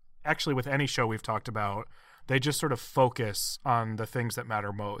with any show we've talked about, they just sort of focus on the things that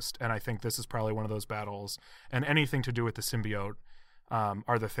matter most. And I think this is probably one of those battles, and anything to do with the symbiote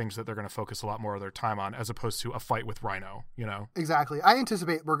are the things that they're going to focus a lot more of their time on, as opposed to a fight with Rhino, Exactly. I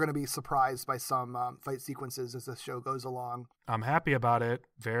anticipate we're going to be surprised by some fight sequences as the show goes along. I'm happy about it.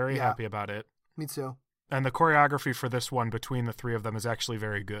 Very happy about it. Me too. And the choreography for this one between the three of them is actually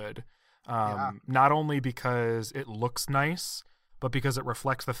very good. Not only because it looks nice, but because it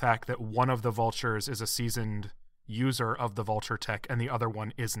reflects the fact that one of the Vultures is a seasoned user of the Vulture tech and the other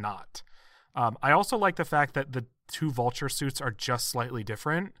one is not. I also like the fact that the two Vulture suits are just slightly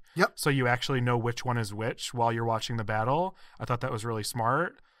different. Yep. So you actually know which one is which while you're watching the battle. I thought that was really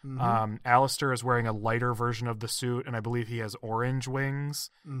smart. Alistair is wearing a lighter version of the suit, and I believe he has orange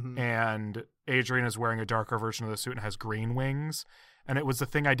wings. And Adrian is wearing a darker version of the suit and has green wings. And it was the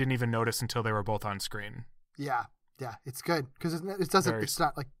thing I didn't even notice until they were both on screen. Yeah. Yeah, it's good because it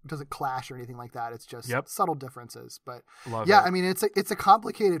doesn't clash or anything like that. It's just subtle differences. But I mean, it's a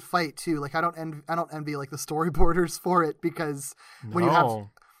complicated fight too. Like I don't envy like the storyboarders for it, because when you have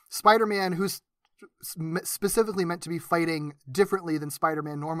Spider-Man, who's specifically meant to be fighting differently than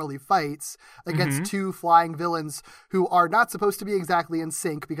Spider-Man normally fights, against two flying villains who are not supposed to be exactly in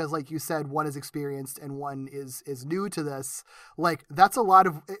sync, because like you said, one is experienced and one is new to this. Like that's a lot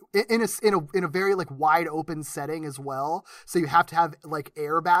of in a very like wide open setting as well. So you have to have like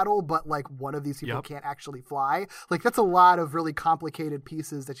air battle, but like one of these people can't actually fly. Like that's a lot of really complicated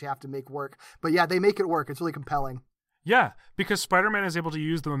pieces that you have to make work. But yeah, they make it work. It's really compelling. Yeah, because Spider-Man is able to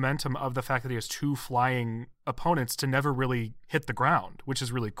use the momentum of the fact that he has 2 flying opponents to never really hit the ground, which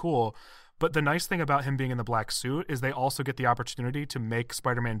is really cool. But the nice thing about him being in the black suit is they also get the opportunity to make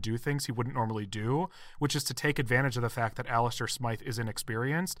Spider-Man do things he wouldn't normally do, which is to take advantage of the fact that Alistair Smythe is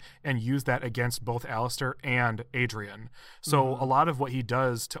inexperienced and use that against both Alistair and Adrian. So a lot of what he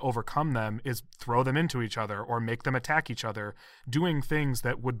does to overcome them is throw them into each other or make them attack each other, doing things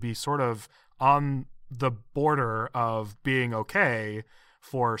that would be sort of on the border of being okay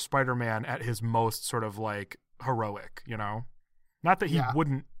for Spider-Man at his most sort of like heroic, you know? Not that he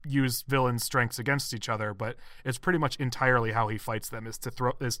wouldn't use villains' strengths against each other, but it's pretty much entirely how he fights them is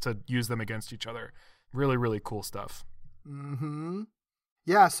to use them against each other. Really, really cool stuff. Mm-hmm.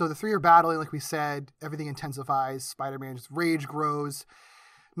 Yeah, so the 3 are battling, like we said, everything intensifies, Spider-Man's rage grows.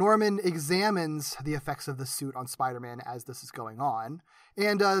 Norman examines the effects of the suit on Spider-Man as this is going on.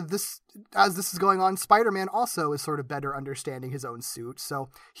 And as this is going on, Spider-Man also is sort of better understanding his own suit. So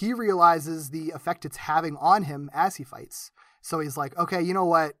he realizes the effect it's having on him as he fights. So he's like, okay, you know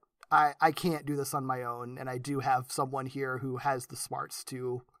what? I can't do this on my own. And I do have someone here who has the smarts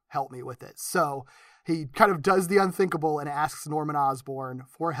to help me with it. So he kind of does the unthinkable and asks Norman Osborn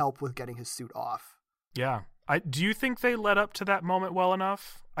for help with getting his suit off. Yeah. Do you think they led up to that moment well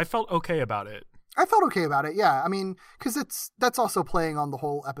enough? I felt okay about it. I felt okay about it, yeah. I mean, because that's also playing on the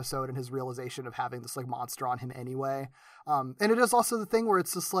whole episode and his realization of having this like monster on him anyway. And it is also the thing where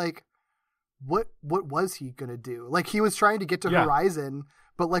it's just like, what was he gonna do? Like, he was trying to get to Horizon,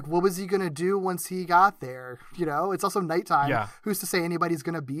 but like, what was he gonna do once he got there? You know, it's also nighttime. Yeah. Who's to say anybody's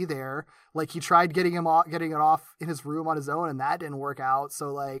gonna be there? Like, he tried getting it off in his room on his own, and that didn't work out. So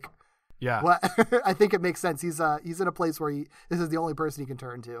like, yeah, what? I think it makes sense. He's in a place where this is the only person he can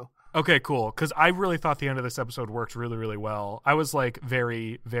turn to. Okay, cool. Because I really thought the end of this episode worked really, really well. I was like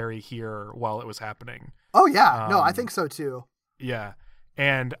very, very here while it was happening. Oh yeah, no, I think so too. Yeah.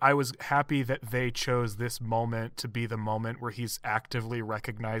 And I was happy that they chose this moment to be the moment where he's actively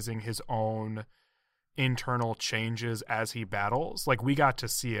recognizing his own internal changes as he battles. Like, we got to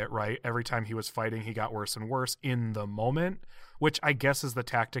see it, right? Every time he was fighting, he got worse and worse in the moment, which I guess is the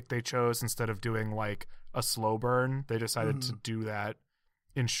tactic they chose. Instead of doing like a slow burn, they decided to do that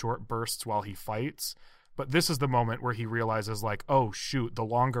in short bursts while he fights. But this is the moment where he realizes like, oh shoot, the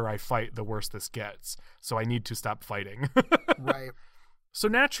longer I fight, the worse this gets. So I need to stop fighting. Right. So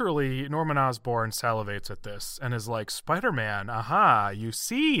naturally, Norman Osborn salivates at this and is like, Spider-Man, aha, you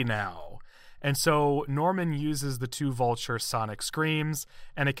see now. And so Norman uses the 2 Vulture sonic screams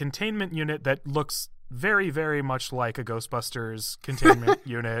and a containment unit that looks very, very much like a Ghostbusters containment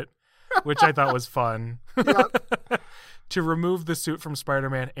unit, which I thought was fun, to remove the suit from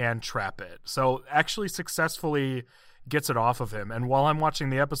Spider-Man and trap it. So actually successfully gets it off of him. And while I'm watching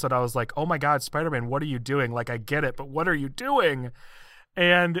the episode, I was like, oh my God, Spider-Man, what are you doing? Like, I get it, but what are you doing?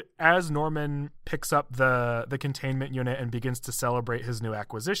 And as Norman picks up the containment unit and begins to celebrate his new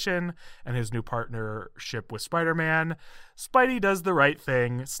acquisition and his new partnership with Spider-Man, Spidey does the right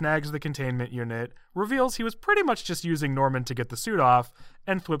thing, snags the containment unit, reveals he was pretty much just using Norman to get the suit off,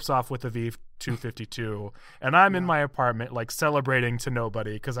 and flips off with the V-252. And I'm in my apartment, like, celebrating to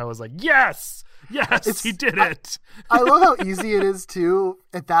nobody because I was like, yes, he did it. I love how easy it is, too,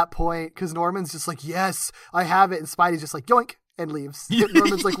 at that point, because Norman's just like, yes, I have it. And Spidey's just like, yoink. And leaves.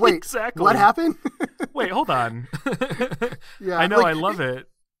 Norman's like, wait, exactly. What happened? Wait, hold on. Yeah, I know, like, I love it.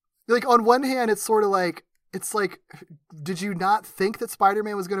 Like, on one hand, it's sort of like, it's like, did you not think that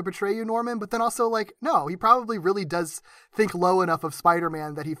Spider-Man was going to betray you, Norman? But then also, like, no, he probably really does think low enough of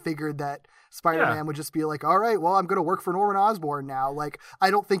Spider-Man that he figured that Spider-Man would just be like, all right, well, I'm going to work for Norman Osborn now. Like, I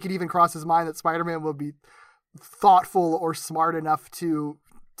don't think it even crossed his mind that Spider-Man will be thoughtful or smart enough to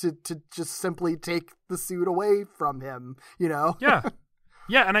just simply take the suit away from him, you know? Yeah.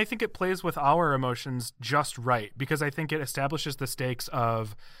 Yeah, and I think it plays with our emotions just right, because I think it establishes the stakes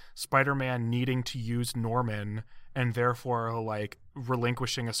of Spider-Man needing to use Norman and therefore, like,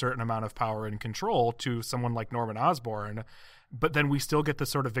 relinquishing a certain amount of power and control to someone like Norman Osborn. But then we still get this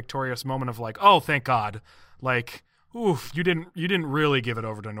sort of victorious moment of like, oh, thank God. Like, oof, you didn't really give it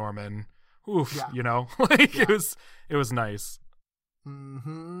over to Norman. Oof, you know? Like, it was nice.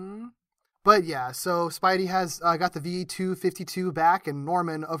 Mm-hmm. But yeah, so Spidey has got the V-252 back, and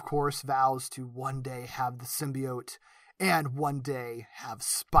Norman, of course, vows to one day have the symbiote and one day have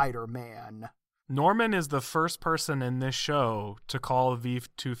Spider-Man. Norman is the first person in this show to call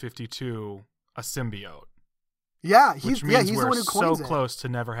V-252 a symbiote. Yeah, he's which means the we're one who coins so it. close to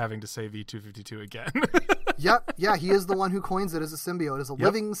never having to say V-252 again. Yep, yeah, he is the one who coins it as a symbiote, as a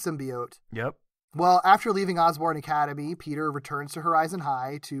living symbiote. Yep. Well, after leaving Osborne Academy, Peter returns to Horizon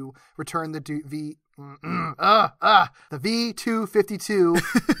High to return the V252.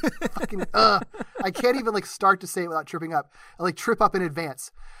 Fucking I can't even like start to say it without tripping up. I like trip up in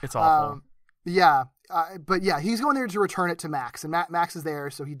advance. It's awful. But yeah, he's going there to return it to Max, and Max is there,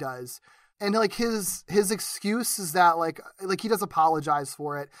 so he does. And like his excuse is that like he does apologize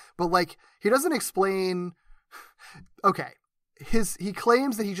for it, but like he doesn't explain. Okay. He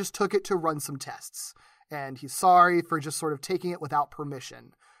claims that he just took it to run some tests, and he's sorry for just sort of taking it without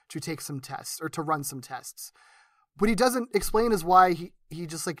permission to take some tests or to run some tests. What he doesn't explain is why he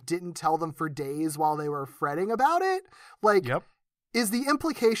just like didn't tell them for days while they were fretting about it. Like, is the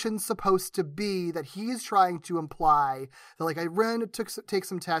implication supposed to be that he's trying to imply that like I ran to take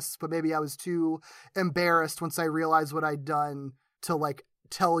some tests, but maybe I was too embarrassed once I realized what I'd done to like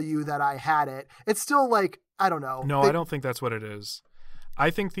tell you that I had it? It's still like, I don't know. No, I don't think that's what it is. I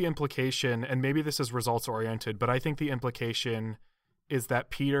think the implication, and maybe this is results oriented, but I think the implication is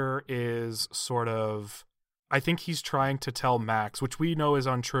that Peter is sort of, I think he's trying to tell Max, which we know is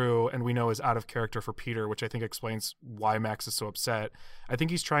untrue and we know is out of character for Peter, which I think explains why Max is so upset. I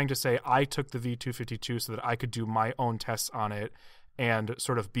think he's trying to say, I took the V252 so that I could do my own tests on it and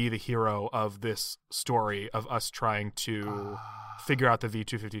sort of be the hero of this story of us trying to figure out the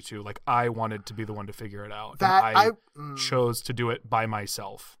V252. Like, I wanted to be the one to figure it out. That I chose to do it by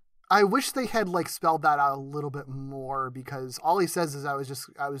myself. I wish they had like spelled that out a little bit more, because all he says is I just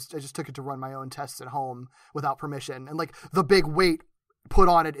took it to run my own tests at home without permission, and like the big weight put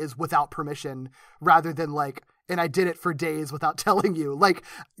on it is without permission, rather than like, and I did it for days without telling you. Like,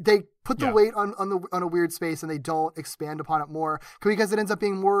 they put the weight on a weird space, and they don't expand upon it more, because it ends up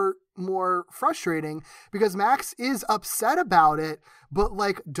being more frustrating, because Max is upset about it, but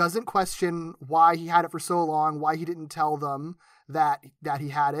like doesn't question why he had it for so long, why he didn't tell them that he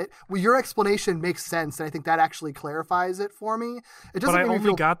had it. Well, your explanation makes sense, and I think that actually clarifies it for me. It doesn't. But I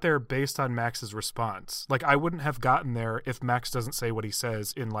only got there based on Max's response. Like, I wouldn't have gotten there if Max doesn't say what he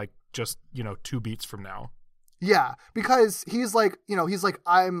says in like just 2 beats from now. Yeah, because he's like,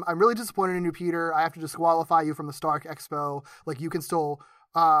 I'm really disappointed in you, Peter. I have to disqualify you from the Stark Expo. Like, you can still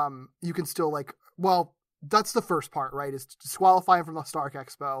like, well, that's the first part, right? Is to disqualify him from the Stark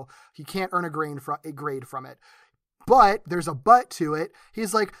Expo. He can't earn a grade from it. But there's a but to it.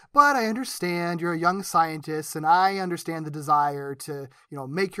 He's like, but I understand you're a young scientist, and I understand the desire to,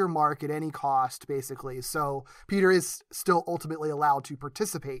 make your mark at any cost, basically. So Peter is still ultimately allowed to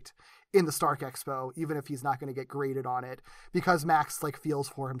participate in the Stark Expo, even if he's not going to get graded on it, because Max like feels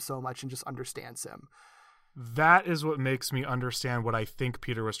for him so much and just understands him. That is what makes me understand what I think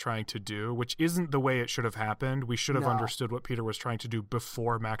Peter was trying to do, which isn't the way it should have happened. We should have understood what Peter was trying to do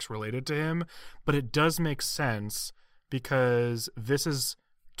before Max related to him. But it does make sense, because this is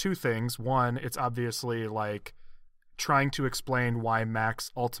 2 things. One, it's obviously like trying to explain why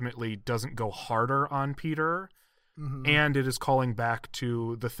Max ultimately doesn't go harder on Peter. Mm-hmm. And it is calling back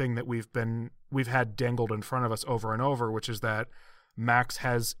to the thing that we've had dangled in front of us over and over, which is that Max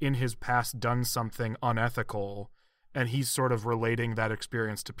has in his past done something unethical, and he's sort of relating that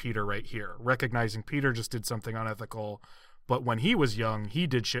experience to Peter right here, recognizing Peter just did something unethical, but when he was young, he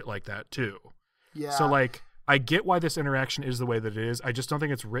did shit like that too. Yeah. So like, I get why this interaction is the way that it is. I just don't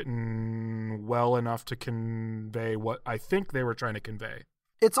think it's written well enough to convey what I think they were trying to convey.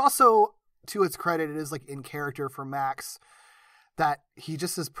 It's also, to its credit, it is like in character for Max that he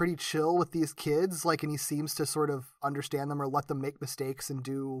just is pretty chill with these kids, like, and he seems to sort of understand them or let them make mistakes and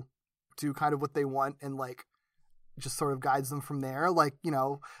do kind of what they want, and like just sort of guides them from there. Like,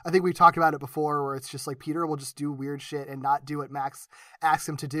 I think we talked about it before, where it's just like Peter will just do weird shit and not do what Max asks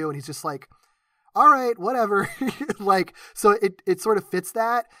him to do, and he's just like, all right, whatever. Like, so it sort of fits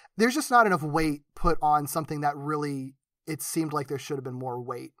that. There's just not enough weight put on something that really, it seemed like there should have been more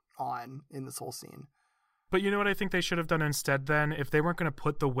weight on in this whole scene. But you know what I think they should have done instead then? If they weren't going to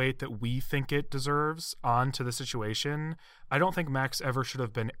put the weight that we think it deserves onto the situation, I don't think Max ever should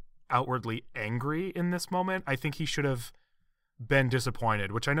have been outwardly angry in this moment. I think he should have been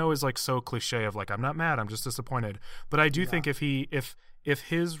disappointed, which I know is like so cliche of like, I'm not mad, I'm just disappointed. But I do think if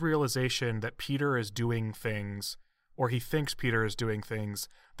his realization that Peter is doing things, or he thinks Peter is doing things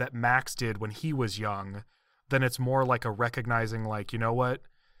that Max did when he was young, then it's more like a recognizing like, you know what,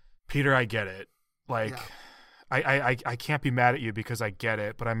 Peter, I get it. Like, I can't be mad at you because I get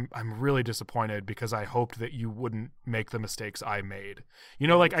it, but I'm really disappointed because I hoped that you wouldn't make the mistakes I made.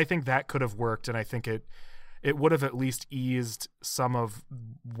 Like, I think that could have worked, and I think it would have at least eased some of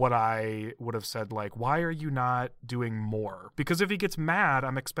what I would have said, like, why are you not doing more? Because if he gets mad,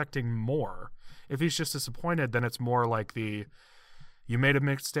 I'm expecting more. If he's just disappointed, then it's more like you made a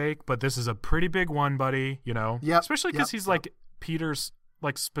mistake, but this is a pretty big one, buddy, you know? Yep. Especially because he's like Peter's,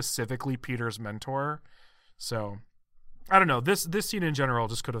 like specifically Peter's mentor. So I don't know. This scene in general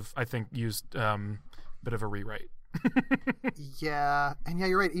just could have, I think, used a bit of a rewrite. Yeah. And yeah,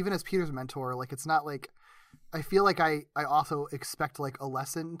 you're right. Even as Peter's mentor, like, it's not like, I feel like I also expect like a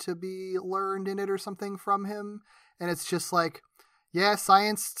lesson to be learned in it or something from him. And it's just like, yeah,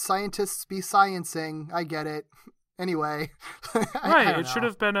 scientists be sciencing. I get it. Anyway. Right. It should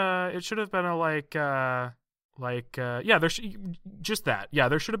have been a just that. Yeah,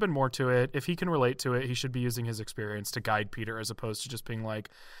 there should have been more to it. If he can relate to it, he should be using his experience to guide Peter as opposed to just being like,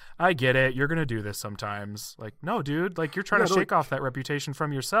 I get it. You're going to do this sometimes. Like, no, dude, like you're trying to shake off that reputation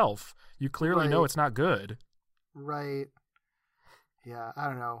from yourself. You clearly know it's not good. Right. Yeah, I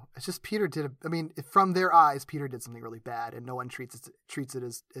don't know. It's just Peter from their eyes, Peter did something really bad, and no one treats it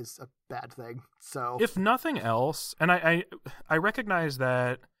as a bad thing. So, if nothing else, and I recognize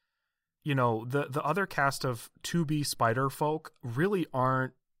that, you know, the other cast of to-be spider folk really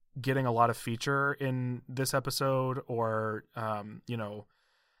aren't getting a lot of feature in this episode, or you know,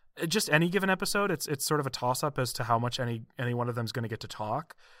 just any given episode. It's sort of a toss-up as to how much any one of them is going to get to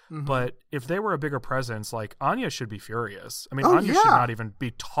talk. Mm-hmm. But if they were a bigger presence, like Anya should be furious. I mean, Anya should not even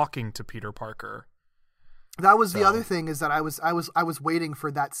be talking to Peter Parker. That was the other thing, is that I was waiting for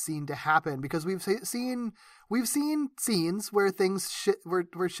that scene to happen, because we've seen scenes where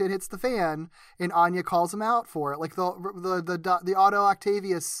where shit hits the fan and Anya calls him out for it, like the Otto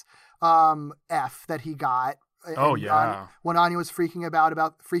Octavius F that he got. When Anya was freaking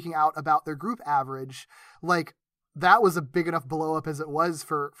out about their group average, like that was a big enough blow up as it was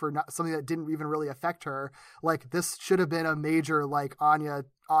for not, something that didn't even really affect her. Like, this should have been a major, like, Anya,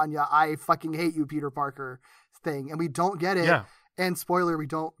 I fucking hate you, Peter Parker thing, and we don't get it. Yeah. And spoiler, we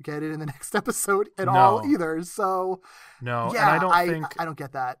don't get it in the next episode at all either. So no, yeah, and I don't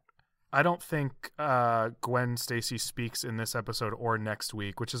get that. I don't think Gwen Stacy speaks in this episode or next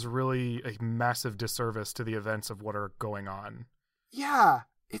week, which is really a massive disservice to the events of what are going on. Yeah.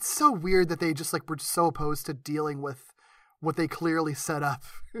 It's so weird that they just, like, were so opposed to dealing with what they clearly set up.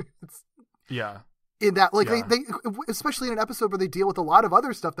 In that, like, they especially in an episode where they deal with a lot of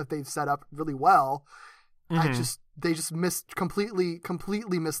other stuff that they've set up really well. Mm-hmm. They just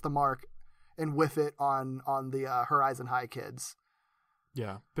completely missed the mark and whiff it on the Horizon High kids.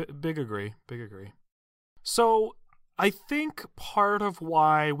 Yeah, big agree. So I think part of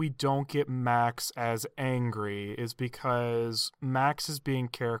why we don't get Max as angry is because Max is being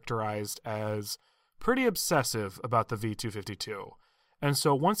characterized as pretty obsessive about the V-252. And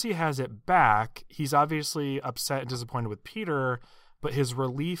so once he has it back, he's obviously upset and disappointed with Peter, but his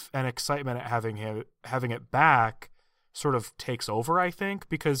relief and excitement at having it back sort of takes over, I think,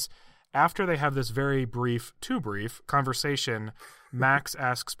 because after they have this very brief conversation, Max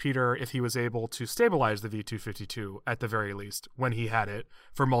asks Peter if he was able to stabilize the V-252 at the very least when he had it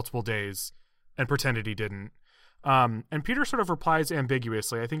for multiple days and pretended he didn't. And Peter sort of replies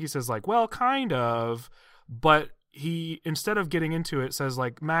ambiguously. I think he says, like, well, kind of, but he, instead of getting into it, says,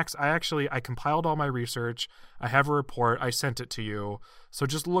 like, Max, I compiled all my research. I have a report. I sent it to you. So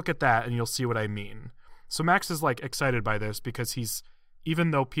just look at that and you'll see what I mean. So Max is, like, excited by this because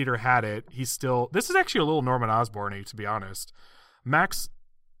even though Peter had it, this is actually a little Norman Osborn-y, to be honest. Max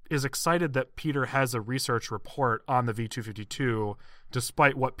is excited that Peter has a research report on the V-252,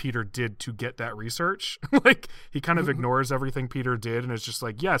 despite what Peter did to get that research. Like, he kind of ignores everything Peter did and is just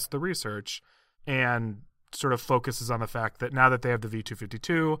like, yes, the research, and sort of focuses on the fact that now that they have the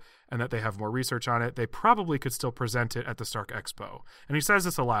V-252 and that they have more research on it, they probably could still present it at the Stark Expo. And he says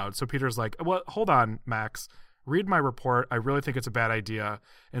this aloud. So Peter's like, well, hold on, Max. Read my report. I really think it's a bad idea.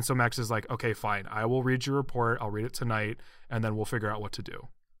 And so Max is like, okay, fine. I will read your report. I'll read it tonight, and then we'll figure out what to do.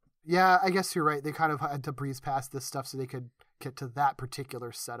 Yeah, I guess you're right. They kind of had to breeze past this stuff so they could get to that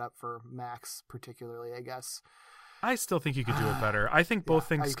particular setup for Max particularly, I guess. I still think you could do it better. I think both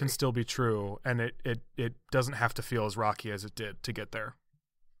things can still be true, and it doesn't have to feel as rocky as it did to get there.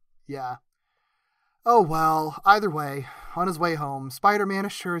 Yeah. Oh, well, either way, on his way home, Spider-Man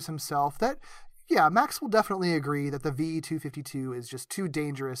assures himself that, yeah, Max will definitely agree that the V-252 is just too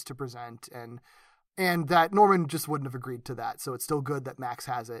dangerous to present, and that Norman just wouldn't have agreed to that, so it's still good that Max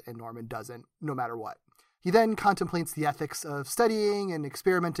has it and Norman doesn't, no matter what. He then contemplates the ethics of studying and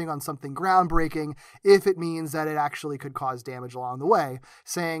experimenting on something groundbreaking if it means that it actually could cause damage along the way,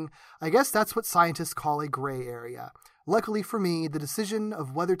 saying, I guess that's what scientists call a gray area. Luckily for me, the decision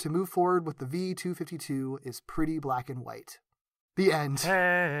of whether to move forward with the V-252 is pretty black and white. The end.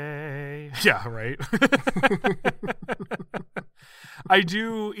 Hey. Yeah, right. I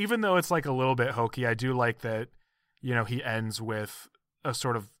do, even though it's like a little bit hokey, I do like that, you know, he ends with a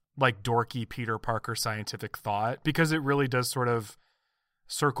sort of like dorky Peter Parker scientific thought, because it really does sort of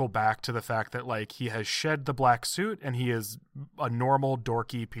circle back to the fact that like he has shed the black suit and he is a normal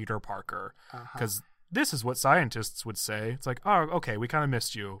dorky Peter Parker. Because this is what scientists would say. It's like, oh, okay, we kind of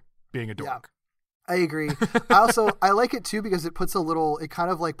missed you being a dork. I agree. I like it too because it puts it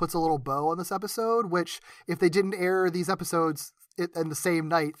kind of like puts a little bow on this episode, which if they didn't air these episodes in the same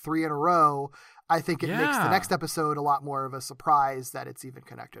night, 3 in a row, I think it makes the next episode a lot more of a surprise that it's even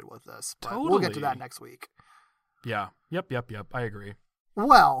connected with this. But we'll get to that next week. Yeah. Yep. I agree.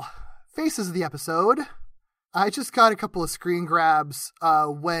 Well, faces of the episode. I just got a couple of screen grabs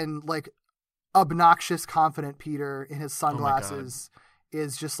when like obnoxious, confident Peter in his sunglasses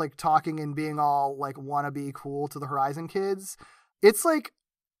is just like talking and being all like wannabe cool to the Horizon kids. It's like,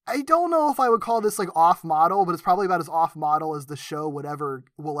 I don't know if I would call this like off model, but it's probably about as off model as the show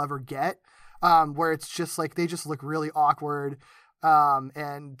will ever get. Where it's just like, they just look really awkward.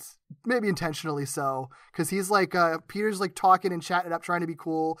 And maybe intentionally so, because he's like, Peter's like talking and chatting it up, trying to be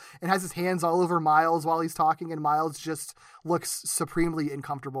cool, and has his hands all over Miles while he's talking, and Miles just looks supremely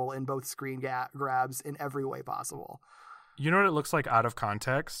uncomfortable in both screen grabs in every way possible. You know what it looks like out of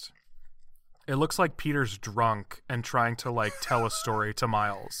context? It looks like Peter's drunk and trying to like tell a story to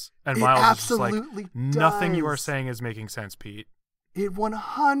Miles. And Miles is just like, nothing you are saying is making sense, Pete. It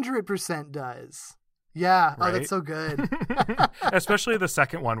 100% does. Yeah. Right? Oh, that's so good. Especially the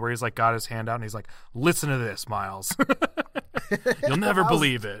second one where he's like got his hand out and he's like, listen to this, Miles. You'll never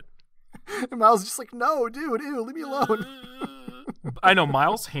believe it. And Miles is just like, no, dude, ew, leave me alone. I know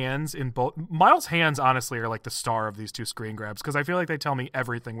Miles' hands honestly are like the star of these two screen grabs, because I feel like they tell me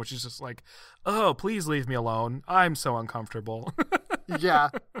everything, which is just like, oh, please leave me alone. I'm so uncomfortable. Yeah.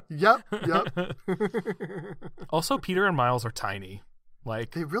 Yep. Also, Peter and Miles are tiny.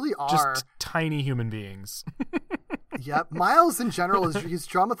 Like, they really are. Just tiny human beings. Yep. Miles in general he's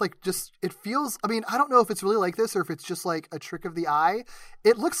drawn with like just, it feels, I mean, I don't know if it's really like this or if it's just like a trick of the eye.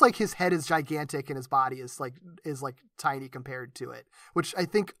 It looks like his head is gigantic and his body is like tiny compared to it, which I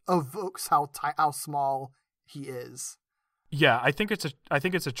think evokes how small he is. Yeah, I think it's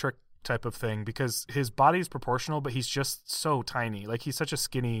a trick type of thing, because his body is proportional, but he's just so tiny. Like, he's such a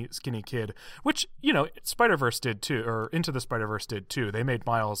skinny kid, which, you know, Spider-Verse did too, or Into the Spider-Verse did too. They made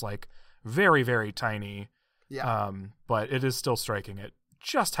Miles like very, very tiny. Yeah. But it is still striking at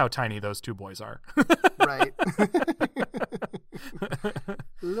just how tiny those two boys are. Right.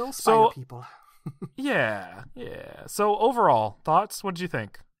 Little spider people. Yeah. So overall, thoughts? What did you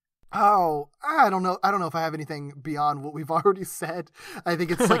think? Oh, I don't know if I have anything beyond what we've already said. I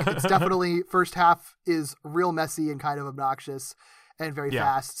think it's definitely, first half is real messy and kind of obnoxious and very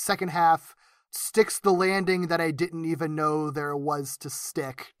fast. Second half sticks the landing that I didn't even know there was to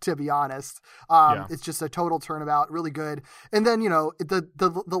stick, to be honest. It's just a total turnabout, really good. And then, you know, the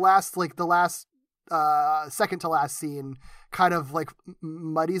last second to last scene kind of like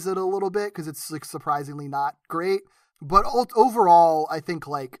muddies it a little bit, because it's like surprisingly not great. But overall, I think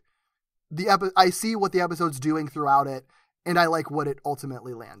like I see what the episode's doing throughout it, and I like what it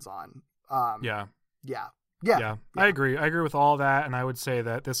ultimately lands on. Yeah. I agree with all that, and I would say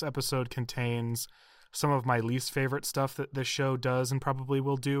that this episode contains some of my least favorite stuff that this show does and probably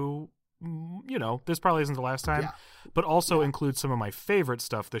will do. You know, this probably isn't the last time, but also includes some of my favorite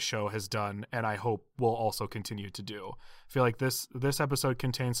stuff the show has done, and I hope will also continue to do. I feel like this episode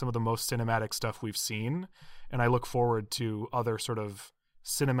contains some of the most cinematic stuff we've seen, and I look forward to other sort of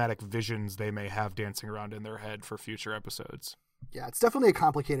cinematic visions they may have dancing around in their head for future episodes. Yeah, it's definitely a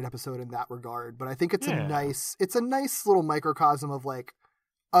complicated episode in that regard, but I think it's a nice little microcosm of like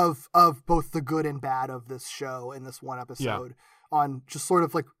of both the good and bad of this show in this one episode on just sort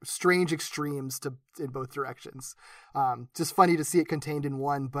of like strange extremes in both directions. Just funny to see it contained in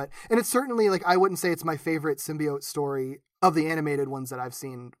one, and it's certainly like, I wouldn't say it's my favorite symbiote story of the animated ones that I've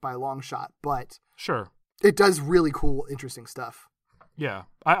seen by a long shot, but sure, it does really cool, interesting stuff. Yeah,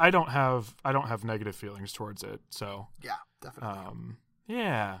 I don't have negative feelings towards it. So yeah, definitely.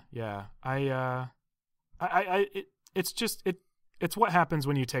 It's what happens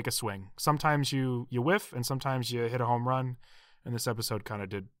when you take a swing. Sometimes you whiff, and sometimes you hit a home run. And this episode kind of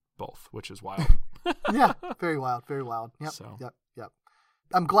did both, which is wild. Yeah, very wild, very wild. Yep, so. Yep.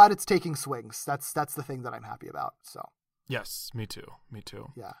 I'm glad it's taking swings. That's the thing that I'm happy about. So. Yes, me too.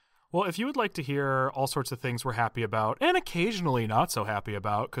 Yeah. Well, if you would like to hear all sorts of things we're happy about and occasionally not so happy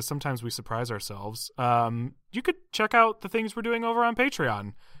about, because sometimes we surprise ourselves, you could check out the things we're doing over on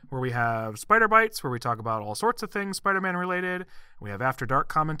Patreon, where we have Spider Bites, where we talk about all sorts of things Spider-Man related. We have After Dark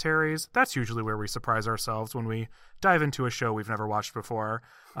commentaries. That's usually where we surprise ourselves when we dive into a show we've never watched before.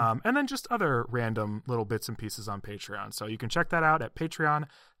 And then just other random little bits and pieces on Patreon. So you can check that out at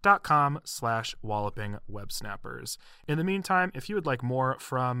patreon.com/wallopingwebsnappers. In the meantime, if you would like more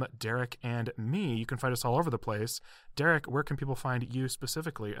from Derek and me, you can find us all over the place. Derek, where can people find you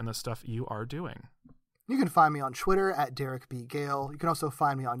specifically and the stuff you are doing? You can find me on Twitter at Derek B. Gale. You can also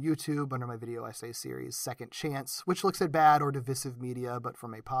find me on YouTube under my video essay series Second Chance, which looks at bad or divisive media, but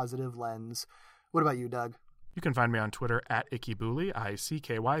from a positive lens. What about you, Doug? You can find me on Twitter at IckyBooley,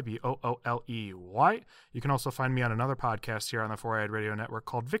 ICKYBOOLEY. You can also find me on another podcast here on the 4-Eyed Radio Network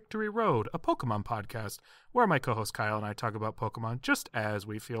called Victory Road, a Pokemon podcast, where my co-host Kyle and I talk about Pokemon just as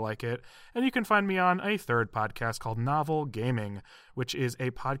we feel like it. And you can find me on a third podcast called Novel Gaming, which is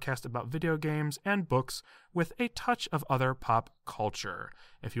a podcast about video games and books with a touch of other pop culture.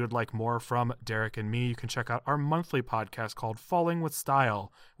 If you would like more from Derek and me, you can check out our monthly podcast called Falling with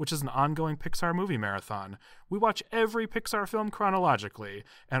Style, which is an ongoing Pixar movie marathon. We watch every Pixar film chronologically,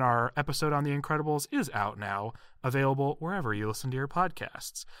 and our episode on The Incredibles is out now, available wherever you listen to your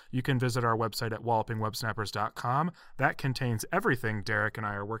podcasts. You can visit our website at wallopingwebsnappers.com. That contains everything Derek and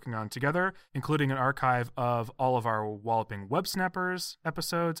I are working on together, including an archive of all of our Walloping Web Snappers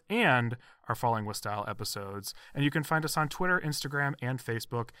episodes and our Falling with Style episodes. And you can find us on Twitter, Instagram, and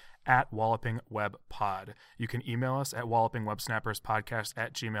Facebook at Walloping Web Pod. You can email us at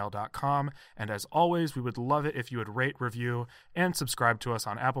wallopingwebsnapperspodcast@gmail.com. And as always, we would love it if you would rate, review, and subscribe to us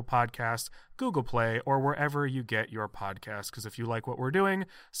on Apple Podcasts, Google Play, or wherever you get your podcasts. Because if you like what we're doing,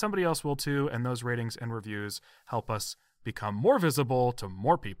 somebody else will too, and those ratings and reviews help us become more visible to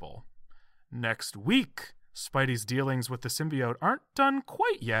more people. Next week, Spidey's dealings with the symbiote aren't done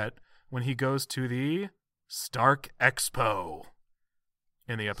quite yet when he goes to the Stark Expo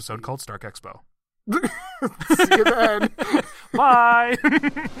in the episode called Stark Expo. See you then. Bye!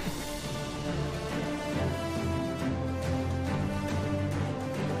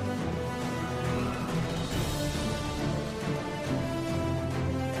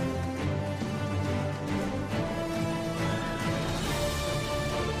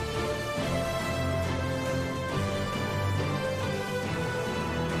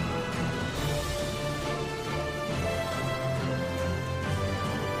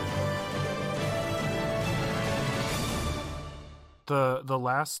 The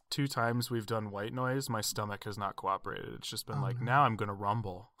last 2 times we've done white noise, my stomach has not cooperated. It's just been like, now I'm going to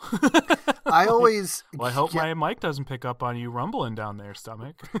rumble. I always... Well, I hope my mic doesn't pick up on you rumbling down there,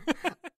 stomach.